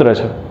મોલારિટીનું સૂત્ર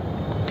છે.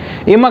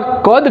 એમાં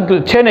કદ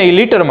છે ને એ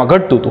લીટરમાં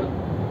ઘટતું હતું.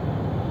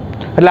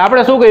 એટલે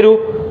આપણે શું કર્યું?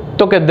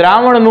 તો કે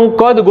દ્રાવણનું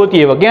કદ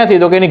ગોતીએ.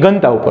 ક્યાંથી? તો કે એની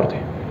ઘનતા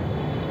ઉપરથી.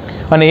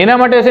 અને એના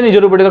માટે શેની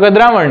જરૂર પડી? તો કે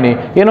દ્રાવણની.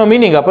 એનો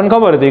મિનિંગ આપણને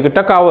ખબર હતી કે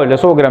ટકા હોય એટલે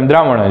 100 ગ્રામ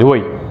દ્રાવણ જ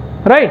હોય.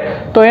 રાઈટ?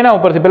 તો એના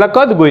ઉપરથી પેલા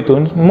કદ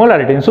ગોઈતું,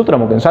 મોલારિટીનું સૂત્ર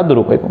મૂકીને સાદું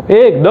રૂપ આપ્યું.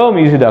 એકદમ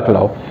ઈઝી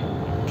દાખલાઓ.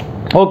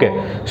 ઓકે.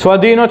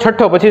 સ્વાધ્યાયનો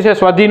 6થો પછી છે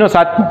સ્વાધ્યાયનો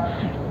 7મો.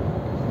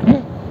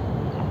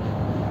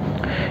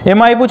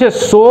 એમાં આપ્યું છે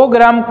 100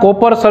 ગ્રામ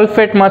કોપર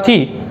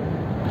સલ્ફેટમાંથી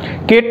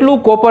કેટલું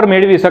કોપર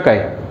મેળવી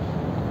શકાય?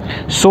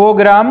 100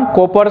 ગ્રામ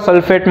કોપર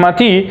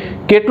સલ્ફેટમાંથી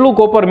કેટલું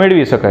કોપર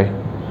મેળવી શકાય?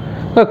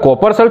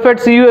 કોપર સલ્ફેટ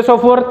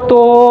CuSO4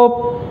 તો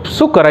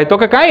શું કરાય? તો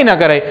કે કાંઈ ના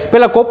કરાય,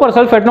 પેલા કોપર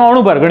સલ્ફેટનો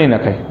અણુભાર ગણી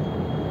નખાય.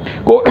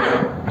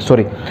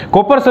 સોરી,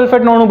 કોપર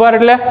સલ્ફેટનો અણુભાર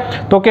એટલે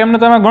તો કે એમને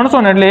તમે ગણશો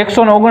ને એટલે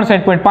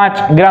 159.5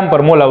 ગ્રામ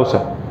પર મોલ આવશે,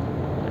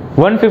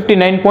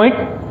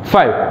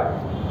 159.5.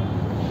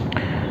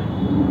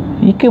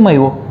 ઈ કેમ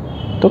આવ્યો?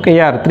 તો કે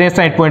યાર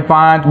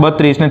 63.5,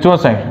 32 ને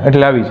 64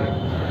 એટલે આવી જાય.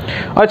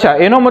 અચ્છા,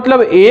 એનો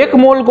મતલબ 1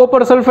 મોલ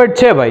કોપર સલ્ફેટ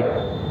છે ભાઈ.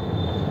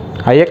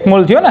 આ 1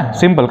 મોલ થયો ને,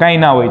 સિમ્પલ,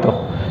 કાંઈ ના હોય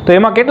તો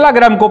એમાં કેટલા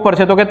ગ્રામ કોપર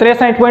છે? તો કે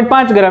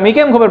 63.5 ગ્રામ. એ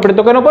કેમ ખબર પડે?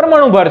 તો કે એનો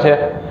પરમાણુ ભાર છે.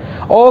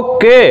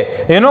 ઓકે,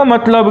 એનો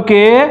મતલબ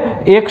કે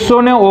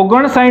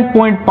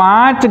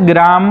 159.5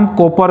 ગ્રામ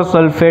કોપર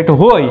સલ્ફેટ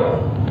હોય,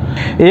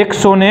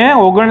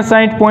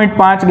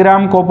 159.5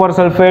 ગ્રામ કોપર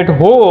સલ્ફેટ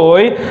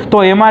હોય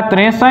તો એમાં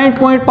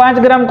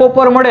 63.5 ગ્રામ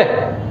કોપર મળે.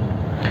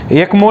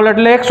 1 મોલ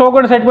એટલે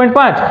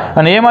 159.5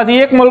 અને એમાંથી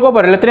 1 મોલ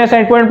કોપર એટલે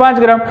 63.5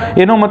 ગ્રામ.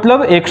 એનો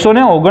મતલબ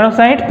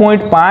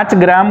 159.5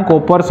 ગ્રામ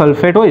કોપર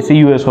સલ્ફેટ હોય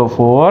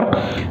CuSO4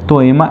 તો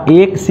એમાં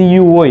 1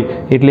 Cu હોય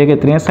એટલે કે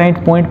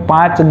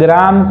 63.5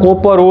 ગ્રામ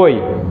કોપર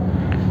હોય.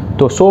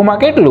 તો 100 માં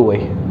કેટલું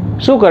હોય?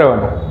 શું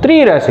કરવાનું?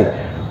 ત્રિરાશી.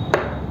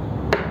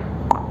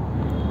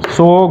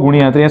 100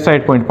 ગુણ્યા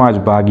 63.5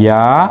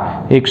 ભાગ્યા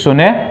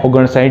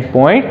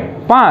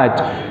 159.5.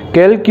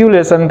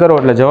 કેલ્ક્યુલેશન કરો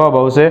એટલે જવાબ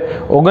આવશે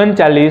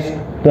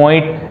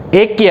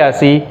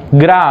 39.81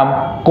 ગ્રામ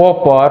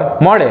કોપર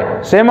મળે.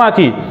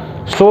 શેમાંથી?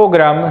 100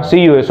 ગ્રામ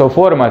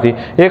CuSO4 માંથી.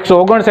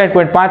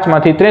 159.5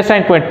 માંથી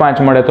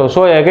 63.5 મળે તો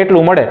 100 એ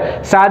કેટલું મળે?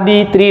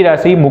 સાદી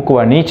ત્રિરાશી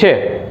મૂકવાની છે.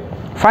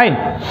 ફાઇન,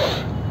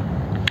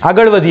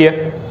 આગળ વધીએ.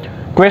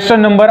 Question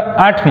number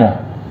 8મો.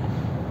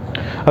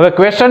 હવે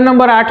ક્વેશ્ચન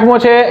નંબર 8મો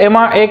છે,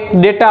 એમાં એક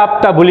ડેટા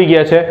આપતા ભૂલી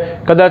ગયા છે,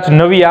 કદાચ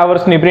નવી આ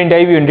વર્ષની પ્રિન્ટ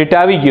આવી હોય,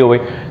 ડેટા આવી ગયો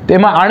હોય,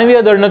 તેમાં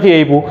આણ્વીય દળ નથી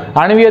આપ્યું.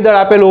 આણ્વીય દળ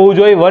આપેલું હોવું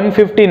જોઈએ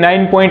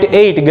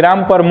 159.8 ગ્રામ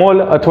પર મોલ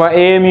અથવા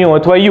AMU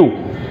અથવા U,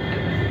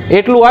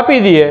 એટલું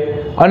આપી દઈએ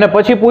અને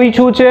પછી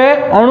પૂછ્યું છે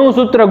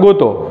અણુસૂત્ર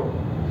ગોતો.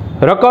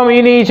 રકમ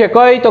એની છે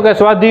કઈ? તો કે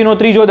સ્વાધ્યાયનો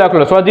ત્રીજો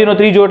દાખલો. સ્વાધ્યાયનો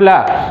ત્રીજો એટલે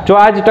જો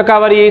આજ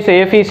ટકાવારી એ છે,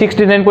 Fe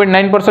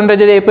 69.9%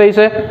 જ આપી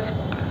છે.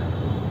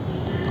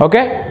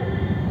 ઓકે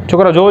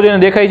છોકરા, જોવો જોઈને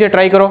દેખાય છે,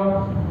 ટ્રાય કરો.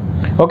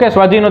 ઓકે,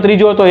 સ્વાધ્યાયનો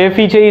ત્રીજો તો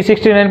Fe છે એ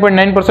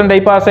 69.9%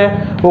 આપ્યા હશે,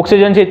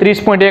 ઓક્સિજન છે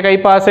 30.1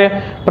 આપ્યા હશે.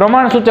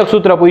 પ્રમાણસૂચક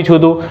સૂત્ર પૂછ્યું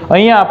હતું,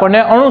 અહીંયા આપણને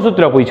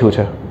અણુસૂત્ર પૂછ્યું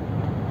છે,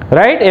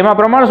 રાઈટ? એમાં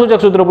પ્રમાણસૂચક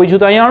સૂત્ર પૂછ્યું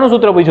તો અહીંયા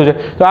અણુસૂત્ર પૂછ્યું છે.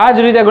 તો આ જ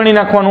રીતે ગણી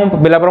નાખવાનું.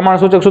 પેલા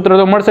પ્રમાણસૂચક સૂત્ર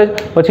તો મળશે જ,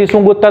 પછી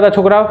શું ગોતતા હતા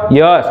છોકરાઓ?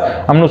 યસ,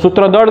 આમનું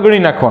સૂત્ર દળ ગણી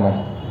નાખવાનું.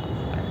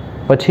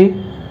 પછી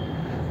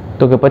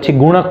તો કે પછી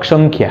ગુણક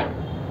સંખ્યા.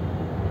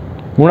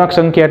 ગુણક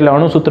સંખ્યા એટલે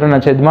અણુસૂત્રના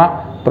છેદમાં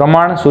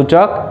પ્રમાણસૂચક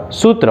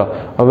સૂત્ર.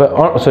 હવે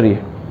સોરી,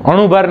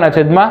 અણુભારના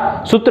છેદમાં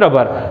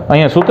સૂત્રભાર.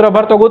 અહીંયા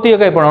સૂત્રભાર તો ગોતી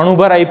શકાય પણ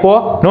અણુભાર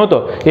આપ્યો નહોતો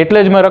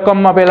એટલે જ મેં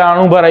રકમમાં પહેલા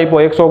અણુભાર આપ્યો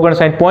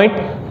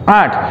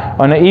 159.8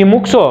 અને એ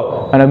મૂકશો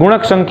અને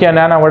ગુણક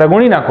સંખ્યાને આના વડે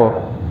ગુણી નાખો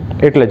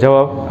એટલે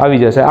જવાબ આવી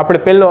જશે. આપણે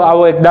પહેલો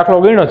આવો એક દાખલો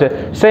ગણ્યો છે,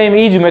 સેમ એ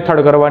જ મેથડ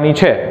કરવાની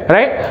છે,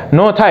 રાઈટ?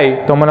 નો થાય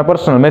તો મને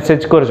પર્સનલ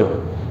મેસેજ કરજો.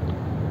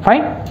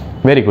 Fine,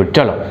 very good.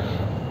 ચલો,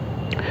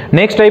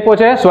 નેક્સ્ટ આપ્યો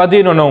છે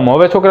સ્વાધ્યાયનો 9મો.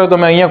 હવે છોકરાઓ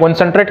તમે અહીંયા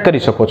કોન્સન્ટ્રેટ કરી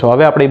શકો છો,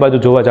 હવે આપણે એ બાજુ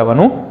જોવા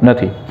જવાનું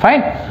નથી.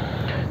 ફાઇન,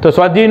 તો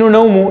સ્વાધ્યાયનું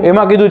 9મું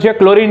એમાં કીધું છે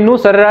ક્લોરીનનું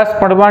સરેરાશ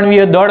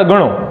પરમાણ્વીય દળ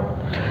ગણો.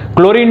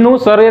 ક્લોરીનનું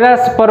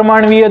સરેરાશ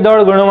પરમાણ્વીય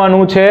દળ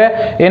ગણવાનું છે.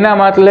 એના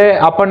માટે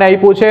આપણને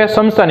આપ્યું છે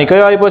સંસ્થાની.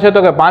 કયો આપ્યો છે?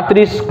 તો કે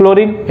 35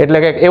 ક્લોરીન, એટલે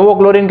કે એવો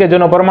ક્લોરીન કે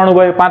જેનો પરમાણુ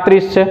ભાર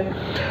 35 છે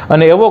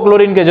અને એવો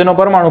ક્લોરીન કે જેનો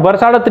પરમાણુ ભાર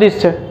 37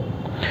 છે.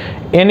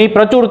 એની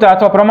પ્રચુરતા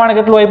અથવા પ્રમાણ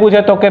કેટલું આપ્યું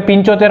છે? તો કે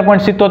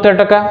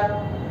 75.77%.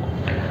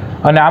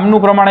 અને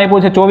આમનું પ્રમાણ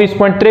આપ્યું છે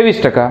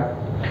 24.23%.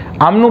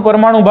 આમનું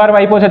પરમાણુ ભાર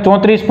આપ્યો છે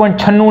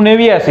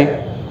 34.9689.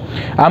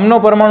 આમનો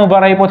પરમાણુ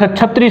ભાર આપ્યો છે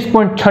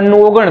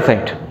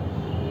 36.9659.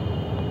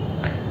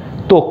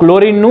 તો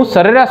ક્લોરીનનું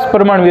સરેરાશ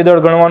પરમાણ્વીય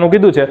દળ ગણવાનું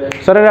કીધું છે.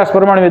 સરેરાશ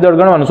પરમાણ્વીય દળ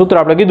ગણવાનું સૂત્ર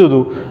આપણે કીધું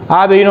હતું,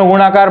 આ બેયનો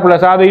ગુણાકાર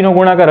પ્લસ આ બેયનો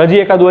ગુણાકાર,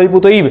 હજી એકાદું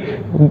આપ્યું તો એ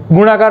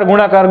ગુણાકાર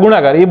ગુણાકાર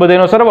ગુણાકાર, એ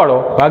બધાનો સરવાળો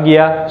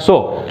ભાગ્યા 100.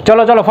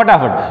 ચલો ચલો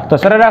ફટાફટ. તો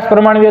સરેરાશ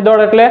પરમાણ્વીય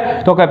દળ એટલે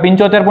તો કે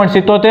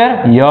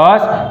 75.77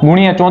 યસ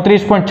ગુણ્યા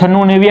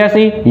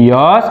 34.9689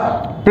 યસ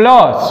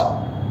પ્લસ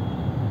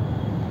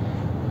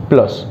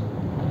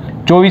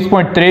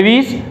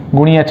 24.23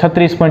 ગુણ્યા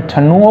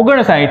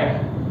 36.9659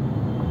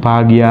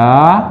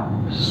 ભાગ્યા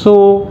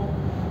 100.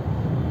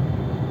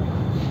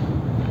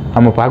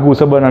 આમાં ભાગવું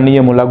સબરના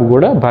નિયમો લાગુ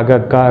પડે,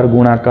 ભાગાકાર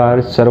ગુણાકાર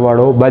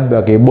સરવાળો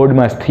બાદબાકી,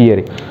 બોર્ડમાં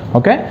થિયરી.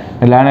 ઓકે,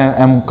 એટલે આને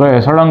એમ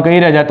સળંગ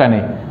કર્યા જતા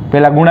નહીં.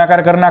 પહેલા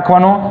ગુણાકાર કરી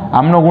નાખવાનો,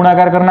 આમનો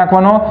ગુણાકાર કરી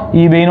નાખવાનો, એ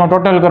બેનો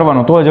ટોટલ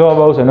કરવાનો તો જવાબ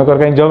આવશે. નકર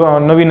કંઈ જવાબ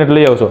નવીન જ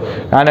લઈ આવશો,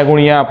 આને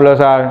ગુણ્યા પ્લસ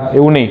આ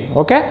એવું નહીં.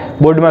 ઓકે,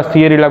 બોર્ડમાં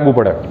થિયરી લાગુ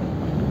પડે.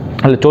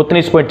 એટલે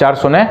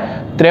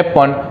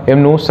 34.453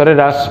 એમનું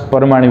સરેરાશ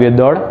પરમાણ્વીય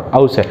દળ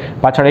આવશે.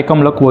 પાછળ એકમ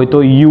લખવું હોય તો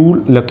યુ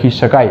લખી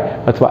શકાય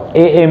અથવા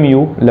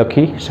AMU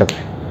લખી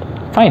શકાય.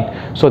 Fine,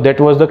 so that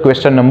was the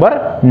question number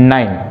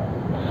 9.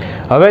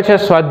 હવે છે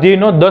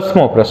સ્વાધ્યાયનો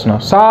 10મો પ્રશ્ન,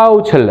 સાવ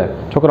છેલ્લે.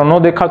 છોકરો ન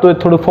દેખાતો હોય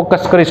થોડું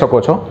ફોકસ કરી શકો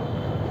છો.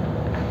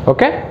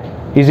 ઓકે,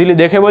 ઇઝીલી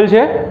દેખેબલ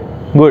છે.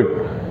 ગુડ.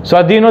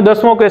 સ્વાધ્યાયનો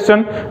 10મો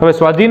ક્વેશ્ચન. હવે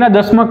સ્વાધ્યાયના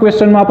 10મા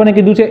ક્વેશ્ચનમાં આપણને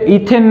કીધું છે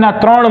ઇથેનના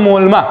 3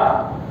 મોલમાં,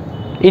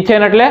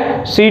 ઇથેન એટલે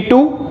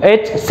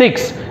C2H6,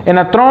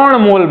 એના 3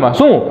 મોલમાં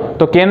શું,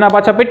 તો કે એના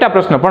પાછા પેટા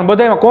પ્રશ્ન પણ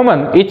બધામાં કોમન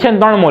ઇથેન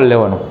 3 મોલ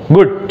લેવાનું.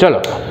 ગુડ. ચલો,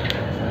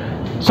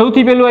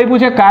 સૌથી પહેલું આપ્યું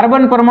છે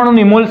કાર્બન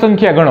પરમાણુની મોલ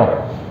સંખ્યા ગણો.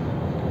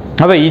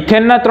 હવે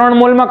ઇથેનના 3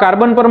 મોલમાં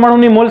કાર્બન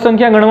પરમાણુની મોલ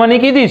સંખ્યા ગણવાની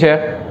કીધી છે.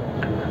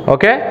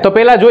 ઓકે, તો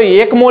પહેલા જોઈએ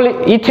 1 મોલ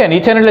ઇથેન,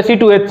 ઇથેન એટલે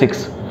C2H6,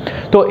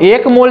 તો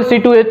 1 મોલ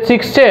C2H6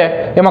 છે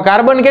એમાં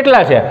કાર્બન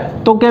કેટલા છે,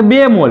 તો કે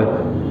 2 મોલ.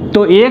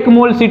 તો 1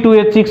 મોલ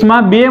C2H6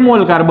 માં 2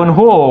 મોલ કાર્બન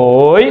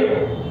હોય,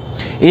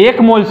 1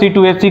 મોલ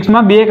C2H6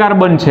 માં 2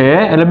 કાર્બન છે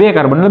એટલે 2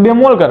 કાર્બન એટલે 2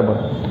 મોલ કાર્બન.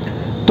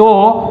 તો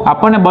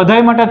આપણને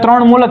બધાય માટે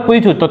 3 મોલ જ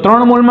પૂછ્યું, તો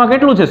 3 મોલમાં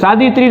કેટલું છે,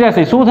 સાદી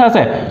ત્રિરાશી શું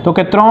થશે, તો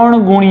કે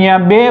 3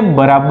 ગુણ્યા 2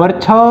 બરાબર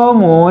 6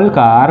 મોલ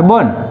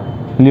કાર્બન.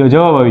 લ્યો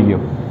જવાબ આવી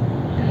ગયો.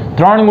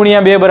 3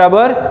 ગુણ્યા 2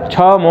 બરાબર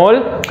 6 મોલ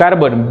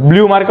કાર્બન.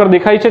 બ્લુ માર્કર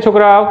દેખાય છે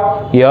છોકરાઓ?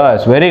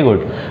 Yes, very good.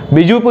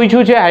 બીજું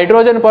પૂછ્યું છે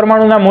હાઇડ્રોજન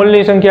પરમાણુના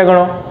મોલની સંખ્યા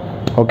ગણો.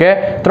 ઓકે,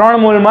 3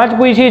 મોલમાં જ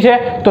પૂછી છે,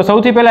 તો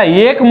સૌથી પહેલા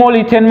 1 મોલ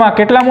ઇથેનમાં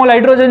કેટલા મોલ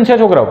હાઇડ્રોજન છે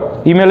છોકરાઓ?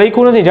 ઈ મેં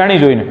લખ્યું નથી, જાણી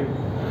જોઈને.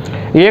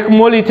 1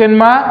 મોલ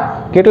ઇથેનમાં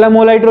કેટલા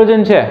મોલ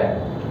હાઇડ્રોજન છે,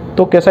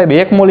 તો કે સાહેબ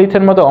 1 મોલ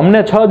ઇથેનમાં તો અમને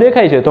 6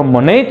 દેખાય છે, તો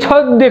મને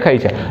 6 જ દેખાય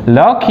છે.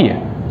 લખીએ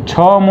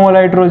 6 મોલ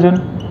હાઇડ્રોજન.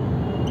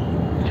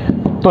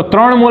 તો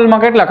 3 મોલમાં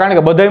કેટલા, કારણ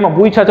કે બધાયમાં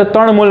પૂછ્યા છે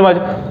 3 મોલમાં જ,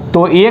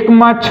 તો 1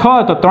 માં 6,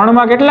 તો 3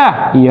 માં કેટલા?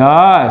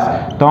 યસ,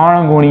 3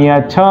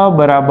 ગુણ્યા 6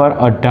 બરાબર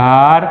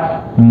 18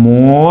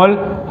 મોલ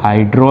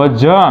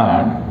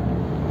હાઇડ્રોજન.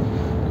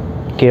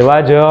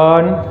 કેવા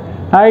જન?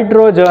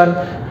 હાઇડ્રોજન.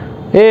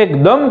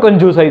 એકદમ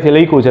કંજુસાઈથી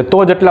લખ્યું છે, તો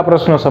જ એટલા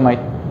પ્રશ્નો સમાય.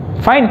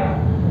 ફાઇન.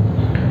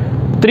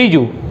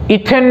 ત્રીજું,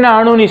 ઇથેનના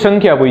અણુની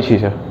સંખ્યા પૂછી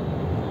છે.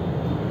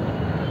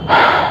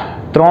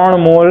 3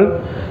 મોલ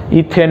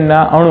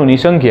ઇથેનના અણુની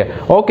સંખ્યા.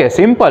 Okay,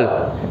 simple.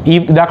 ઈ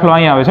દાખલો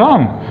અહીંયા આવે છે.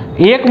 આમ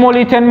 1 મોલ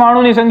ઇથેનમાં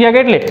અણુની સંખ્યા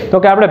કેટલી, તો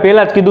કે આપણે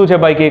પહેલા જ કીધું છે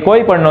ભાઈ કે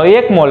કોઈ પણનો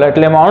 1 મોલ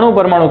એટલે એમાં અણુ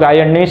પરમાણુ કે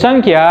આયનની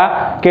સંખ્યા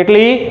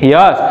કેટલી?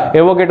 યસ,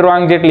 એવોગેડ્રો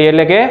આંક જેટલી,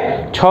 એટલે કે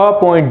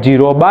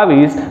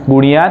 6.022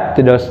 ગુણ્યા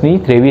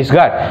 1023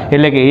 ઘાત.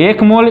 એટલે કે 1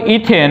 મોલ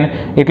ઇથેન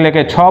એટલે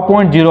કે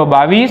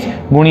 6.022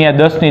 ગુણ્યા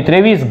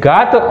 1023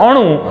 ઘાત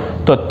અણુ.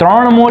 તો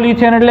 3 મોલ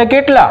ઇથેન એટલે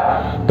કેટલા,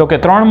 તો કે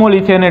 3 મોલ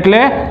ઇથેન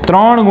એટલે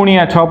 3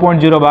 ગુણ્યા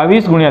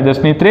 6.022 ગુણ્યા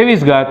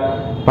 1023 ઘાત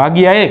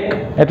ભાગ્યા 1,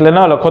 એટલે ન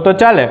લખો તો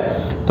ચાલે.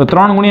 તો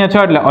 3 ગુણ્યા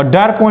 6 એટલે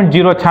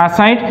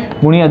 18.066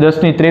 ગુણ્યા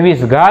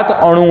 1023 ઘાત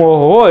અણુઓ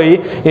હોય.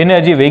 એને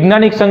હજી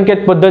વૈજ્ઞાનિક સંકેત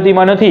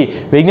પદ્ધતિમાં નથી.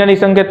 વૈજ્ઞાનિક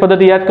સંકેત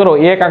પદ્ધતિ યાદ કરો,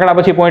 એક આંકડા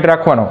પછી પોઈન્ટ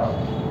રાખવાનો,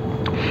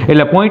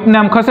 એટલે પોઈન્ટને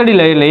આમ ખસેડી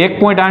લે, એટલે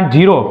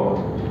 1.80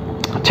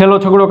 છેલ્લો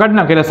છગડો કાઢી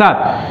નાખે એટલે 7,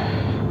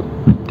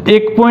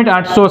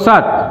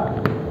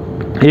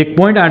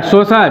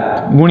 1.807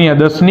 ગુણ્યા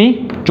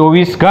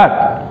 1024 ઘાત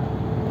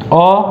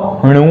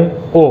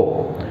અણુઓ.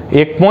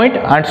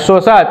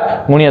 1.807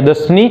 ગુણ્યા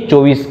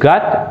 1024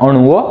 ઘાત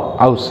અણુઓ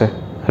આવશે.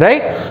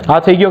 રાઈટ? આ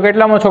થઈ ગયો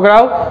કેટલામો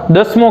છોકરાઓ?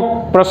 10મો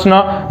પ્રશ્ન.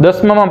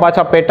 10માં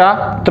પાછા પેટા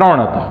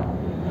 3 હતા.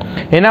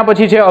 એના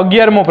પછી છે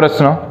 11મો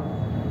પ્રશ્ન.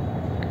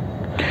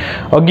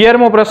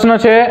 11મો પ્રશ્ન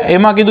છે,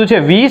 એમાં કીધું છે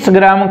 20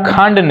 ગ્રામ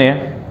ખાંડને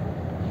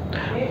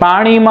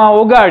પાણીમાં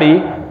ઓગાળી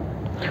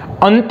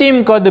અંતિમ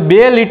કદ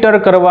 2 લીટર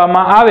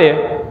કરવામાં આવે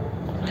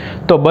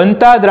તો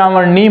બનતા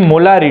દ્રાવણની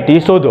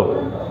મોલારિટી શોધો.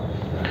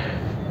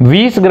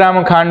 20 ગ્રામ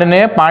ખાંડને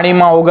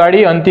પાણીમાં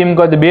ઓગાળી અંતિમ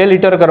કદ 2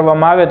 લીટર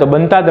કરવામાં આવે તો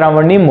બનતા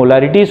દ્રાવણની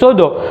મોલારિટી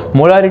શોધો.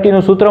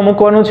 મોલારિટીનું સૂત્ર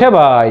મૂકવાનું છે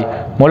ભાઈ.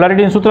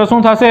 મોલારિટીનું સૂત્ર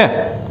શું થશે,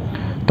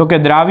 તો કે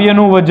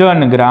દ્રાવ્યનું વજન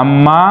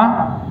ગ્રામમાં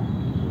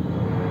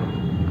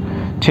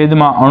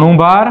છેદમાં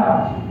અણુભાર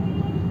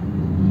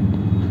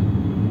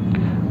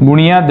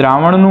ગુણ્યા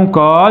દ્રાવણનું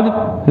કદ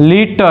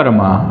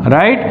લીટરમાં.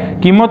 રાઈટ?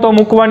 કિંમતો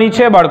મૂકવાની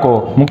છે બાળકો,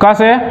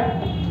 મુકાશે?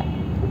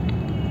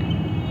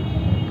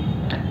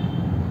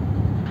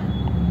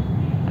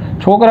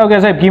 છોકરાઓ કે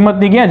સાહેબ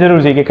કિંમતની ક્યાં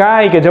જરૂર છે, કે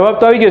કાંઈ, કે જવાબ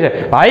તો આવી ગયો છે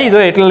ભાઈ. તો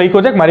એટલે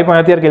લખ્યો છે કે મારી પાસે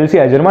અત્યારે કેલ્સી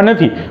હાજરમાં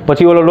નથી,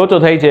 પછી ઓલો લોચો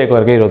થાય છે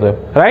એકવાર કર્યો તો.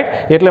 રાઈટ?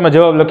 એટલે મેં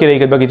જવાબ લખી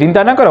રહી, બાકી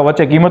ચિંતા ના કરો,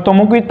 વચ્ચે કિંમત તો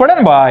મૂકવી જ પડે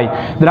ને ભાઈ.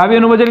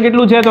 દ્રાવ્યનું વજન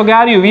કેટલું છે, તો કે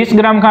આ રહ્યું 20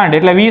 ગ્રામ ખાંડ,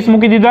 એટલે 20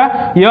 મૂકી દીધા.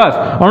 યસ.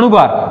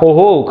 અણુભાર,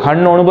 ઓહો,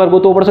 ખાંડનો અણુભાર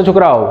ગોતવો પડશે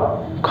છોકરાઓ.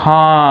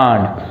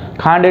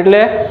 ખાંડ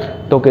એટલે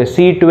તો કે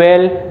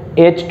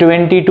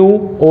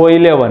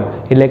C12H22O11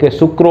 એટલે કે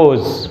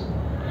સુક્રોઝ.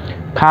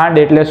 ખાંડ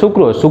એટલે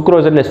સુક્રોઝ,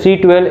 સુક્રોઝ એટલે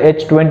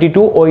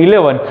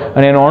C12H22O11,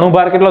 અને એનો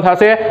અણુભાર કેટલો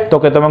થશે, તો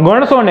કે તમે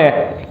ગણશો ને,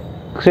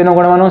 શેનો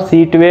ગણવાનો?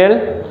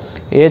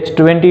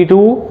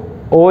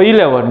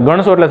 C12H22O11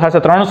 ગણશો એટલે થશે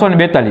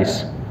 342.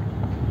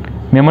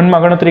 મેં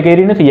મનમાં ગણતરી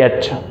કરી નથી, યાદ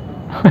છે.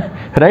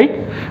 રાઈટ?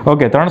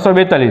 ઓકે,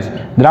 342.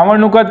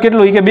 દ્રાવણનું કદ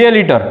કેટલું, એ કે 2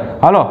 લીટર.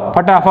 હાલો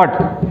ફટાફટ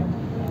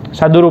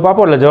સાદું રૂપ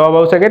આપો એટલે જવાબ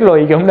આવશે કેટલો,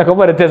 એ કે અમને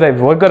ખબર જ છે સાહેબ,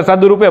 વગર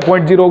સાદું રૂપે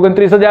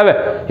 0.029 જ આવે.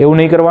 એવું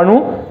નહીં કરવાનું,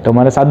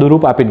 તમારે સાદું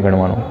રૂપ આપીને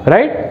ગણવાનું.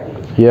 રાઈટ?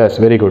 Yes,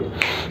 very good.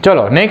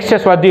 ચલો નેક્સ્ટ છે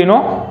સ્વાધ્યાયનો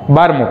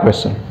 12મો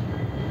ક્વેશ્ચન.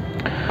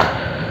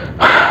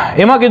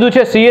 એમાં કીધું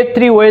છે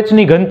CH3OH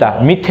ની ઘનતા,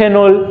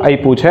 મિથેનોલ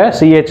આપ્યું છે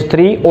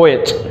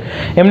CH3OH,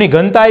 એમની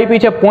ઘનતા આપી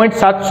છે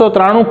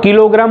 0.793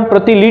 કિલોગ્રામ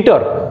પ્રતિ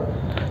લીટર.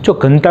 જો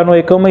ઘનતાનો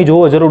એકમય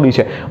જોવો જરૂરી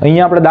છે.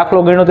 અહીંયા આપણે દાખલો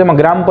ગણ્યો તેમાં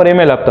ગ્રામ પર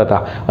ml આપતા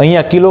હતા,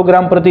 અહીંયા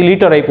કિલોગ્રામ પ્રતિ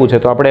લીટર આપ્યું છે,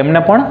 તો આપણે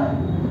એમને પણ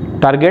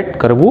ટાર્ગેટ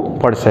કરવું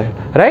પડશે.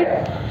 રાઈટ.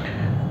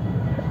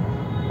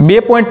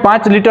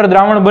 2.5 લીટર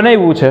દ્રાવણ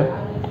બનાવ્યું છે,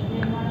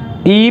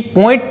 ઈ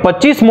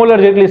 0.25 મોલર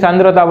જેટલી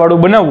સાંદ્રતા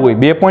વાળું બનાવવું હોય,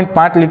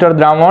 2.5 લીટર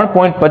દ્રાવણ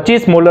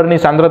 0.25 મોલરની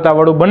સાંદ્રતા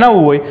વાળું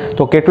બનાવવું હોય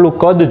તો કેટલું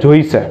કદ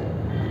જોઈશે.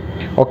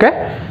 ઓકે,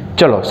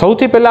 ચલો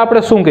સૌથી પહેલા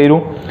આપણે શું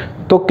કર્યું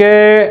તો કે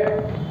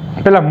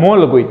પેલા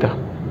મોલ ગોઈતા.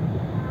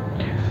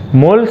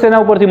 મોલ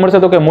શેના ઉપરથી મળશે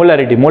તો કે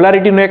મોલારિટી.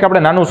 મોલારિટીનું એક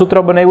આપણે નાનું સૂત્ર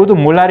બનાવ્યું હતું,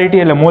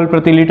 મોલારિટી એટલે મોલ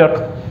પ્રતિ લીટર.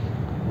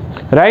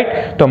 રાઈટ.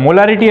 તો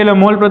મોલારિટી એટલે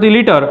મોલ પ્રતિ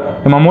લીટર,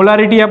 એમાં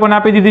મોલારિટી આપણને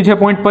આપી દીધી છે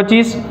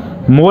 0.25,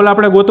 મોલ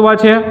આપણે ગોતવા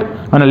છે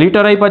અને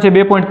લીટર આપ્યા છે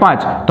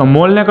 2.5. તો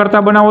મોલને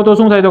કરતા બનાવો તો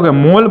શું થાય તો કે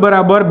મોલ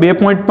બરાબર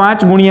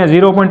 2.5 ગુણ્યા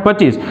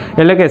 0.25,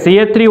 એટલે કે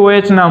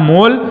CH3OH ના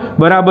મોલ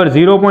બરાબર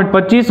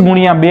 0.25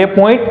 ગુણ્યા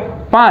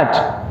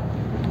 2.5.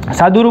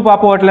 સાદું રૂપ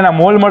આપો એટલે એના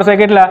મોલ મળશે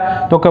કેટલા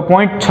તો કે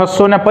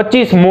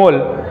 0.625 મોલ.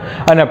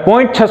 અને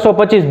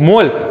 0.625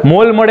 મોલ,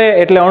 મોલ મળે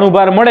એટલે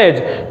અણુભાર મળે જ,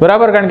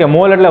 બરાબર, કારણ કે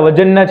મોલ એટલે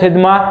વજનના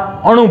છેદમાં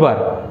અણુભાર.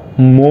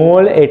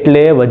 મોલ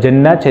એટલે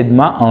વજનના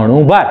છેદમાં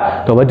અણુભાર.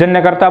 તો વજનને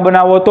કરતા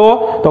બનાવો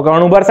તો કે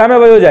અણુભાર સામે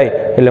વયો જાય,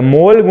 એટલે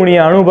મોલ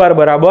ગુણ્યા અણુભાર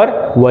બરાબર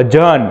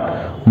વજન.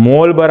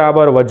 મોલ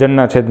બરાબર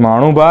વજનના છેદમાં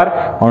અણુભાર,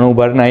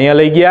 અણુભારને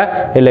અહીંયા લઈ ગયા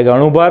એટલે કે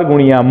અણુભાર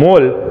ગુણ્યા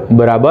મોલ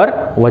બરાબર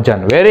વજન.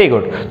 Very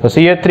good. તો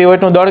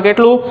CH3OH નું દળ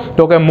કેટલું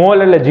તો કે મોલ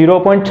એટલે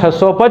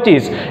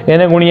 0.625,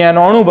 એને ગુણ્યા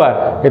એનો અણુભાર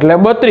એટલે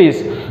 32,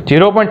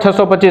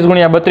 0.625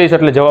 ગુણ્યા 32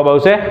 એટલે જવાબ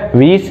આવશે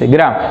 20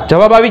 ગ્રામ.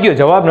 જવાબ આવી ગયો?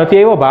 જવાબ નથી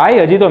આવ્યો ભાઈ,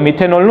 હજી તો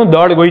મિથેનોલનું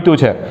દળ ગોઈતું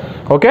છે.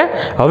 ઓકે,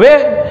 હવે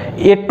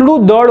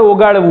એટલું દળ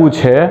ઓગાળવું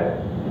છે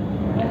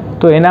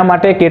તો એના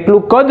માટે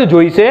કેટલું કદ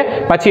જોઈશે,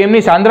 પછી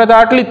એમની સાંદ્રતા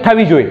આટલી જ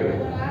થવી જોઈએ.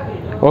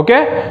 ઓકે,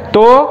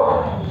 તો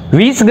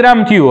 20 ગ્રામ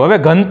થયું. હવે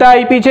ઘનતા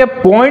આપી છે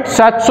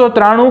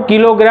 0.793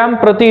 કિલોગ્રામ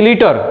પ્રતિ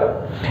લીટર.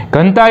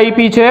 ઘનતા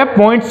આપી છે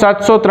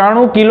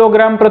 0.793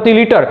 કિલોગ્રામ પ્રતિ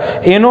લીટર.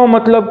 એનો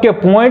મતલબ કે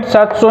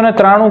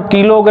 0.793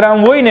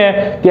 કિલોગ્રામ હોય ને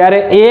ત્યારે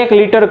 1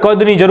 લીટર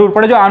કદની જરૂર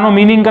પડે. જો આનો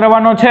મીનિંગ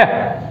કરવાનો છે,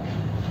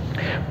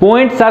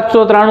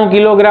 0.793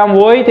 કિલોગ્રામ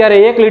હોય ત્યારે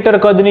 1 લીટર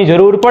કદની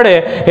જરૂર પડે,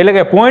 એટલે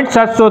કે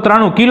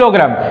 0.793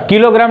 કિલોગ્રામ,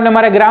 કિલોગ્રામને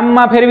મારે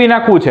ગ્રામમાં ફેરવી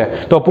નાખવું છે,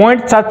 તો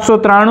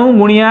 0.793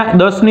 ગુણ્યા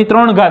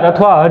 10³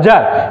 અથવા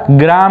 1000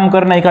 ગ્રામ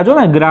કરી નાખ્યા છો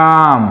ને,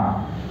 ગ્રામ.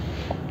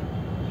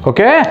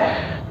 ઓકે,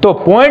 તો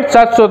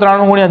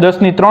 0.793 ગુણ્યા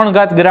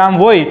 10³ ગ્રામ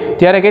હોય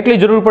ત્યારે કેટલી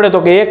જરૂર પડે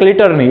તો કે 1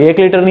 લીટરની. 1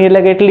 લીટરની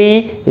એટલે કેટલી?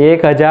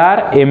 1000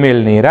 ml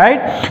ની.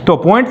 રાઈટ. તો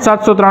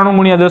 0.793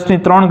 ગુણ્યા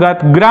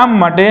 10³ ગ્રામ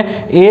માટે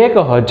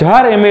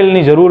 1000 ml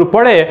ની જરૂર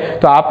પડે.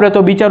 તો આપણે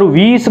તો બિચારું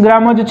 20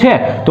 ગ્રામ જ છે,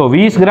 તો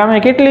 20 ગ્રામે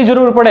કેટલી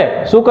જરૂર પડે?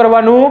 શું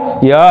કરવાનું?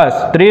 યસ,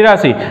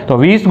 ત્રિરાશી. તો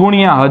 20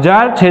 ગુણ્યા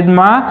 1000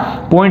 છેદમાં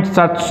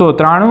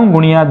 0.793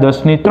 ગુણ્યા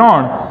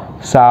 10³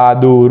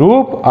 સાદું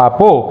રૂપ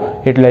આપો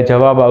એટલે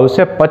જવાબ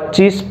આવશે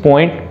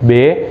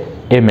 25.2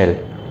 ml.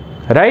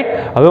 રાઈટ.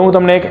 હવે હું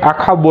તમને એક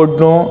આખા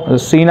બોર્ડનો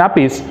સીન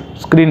આપીશ,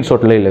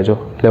 સ્ક્રીનશોટ લઈ લેજો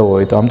લેવો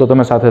હોય તો. આમ તો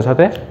તમે સાથે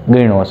સાથે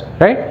ગણ્યો હશે.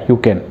 Right, you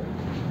can.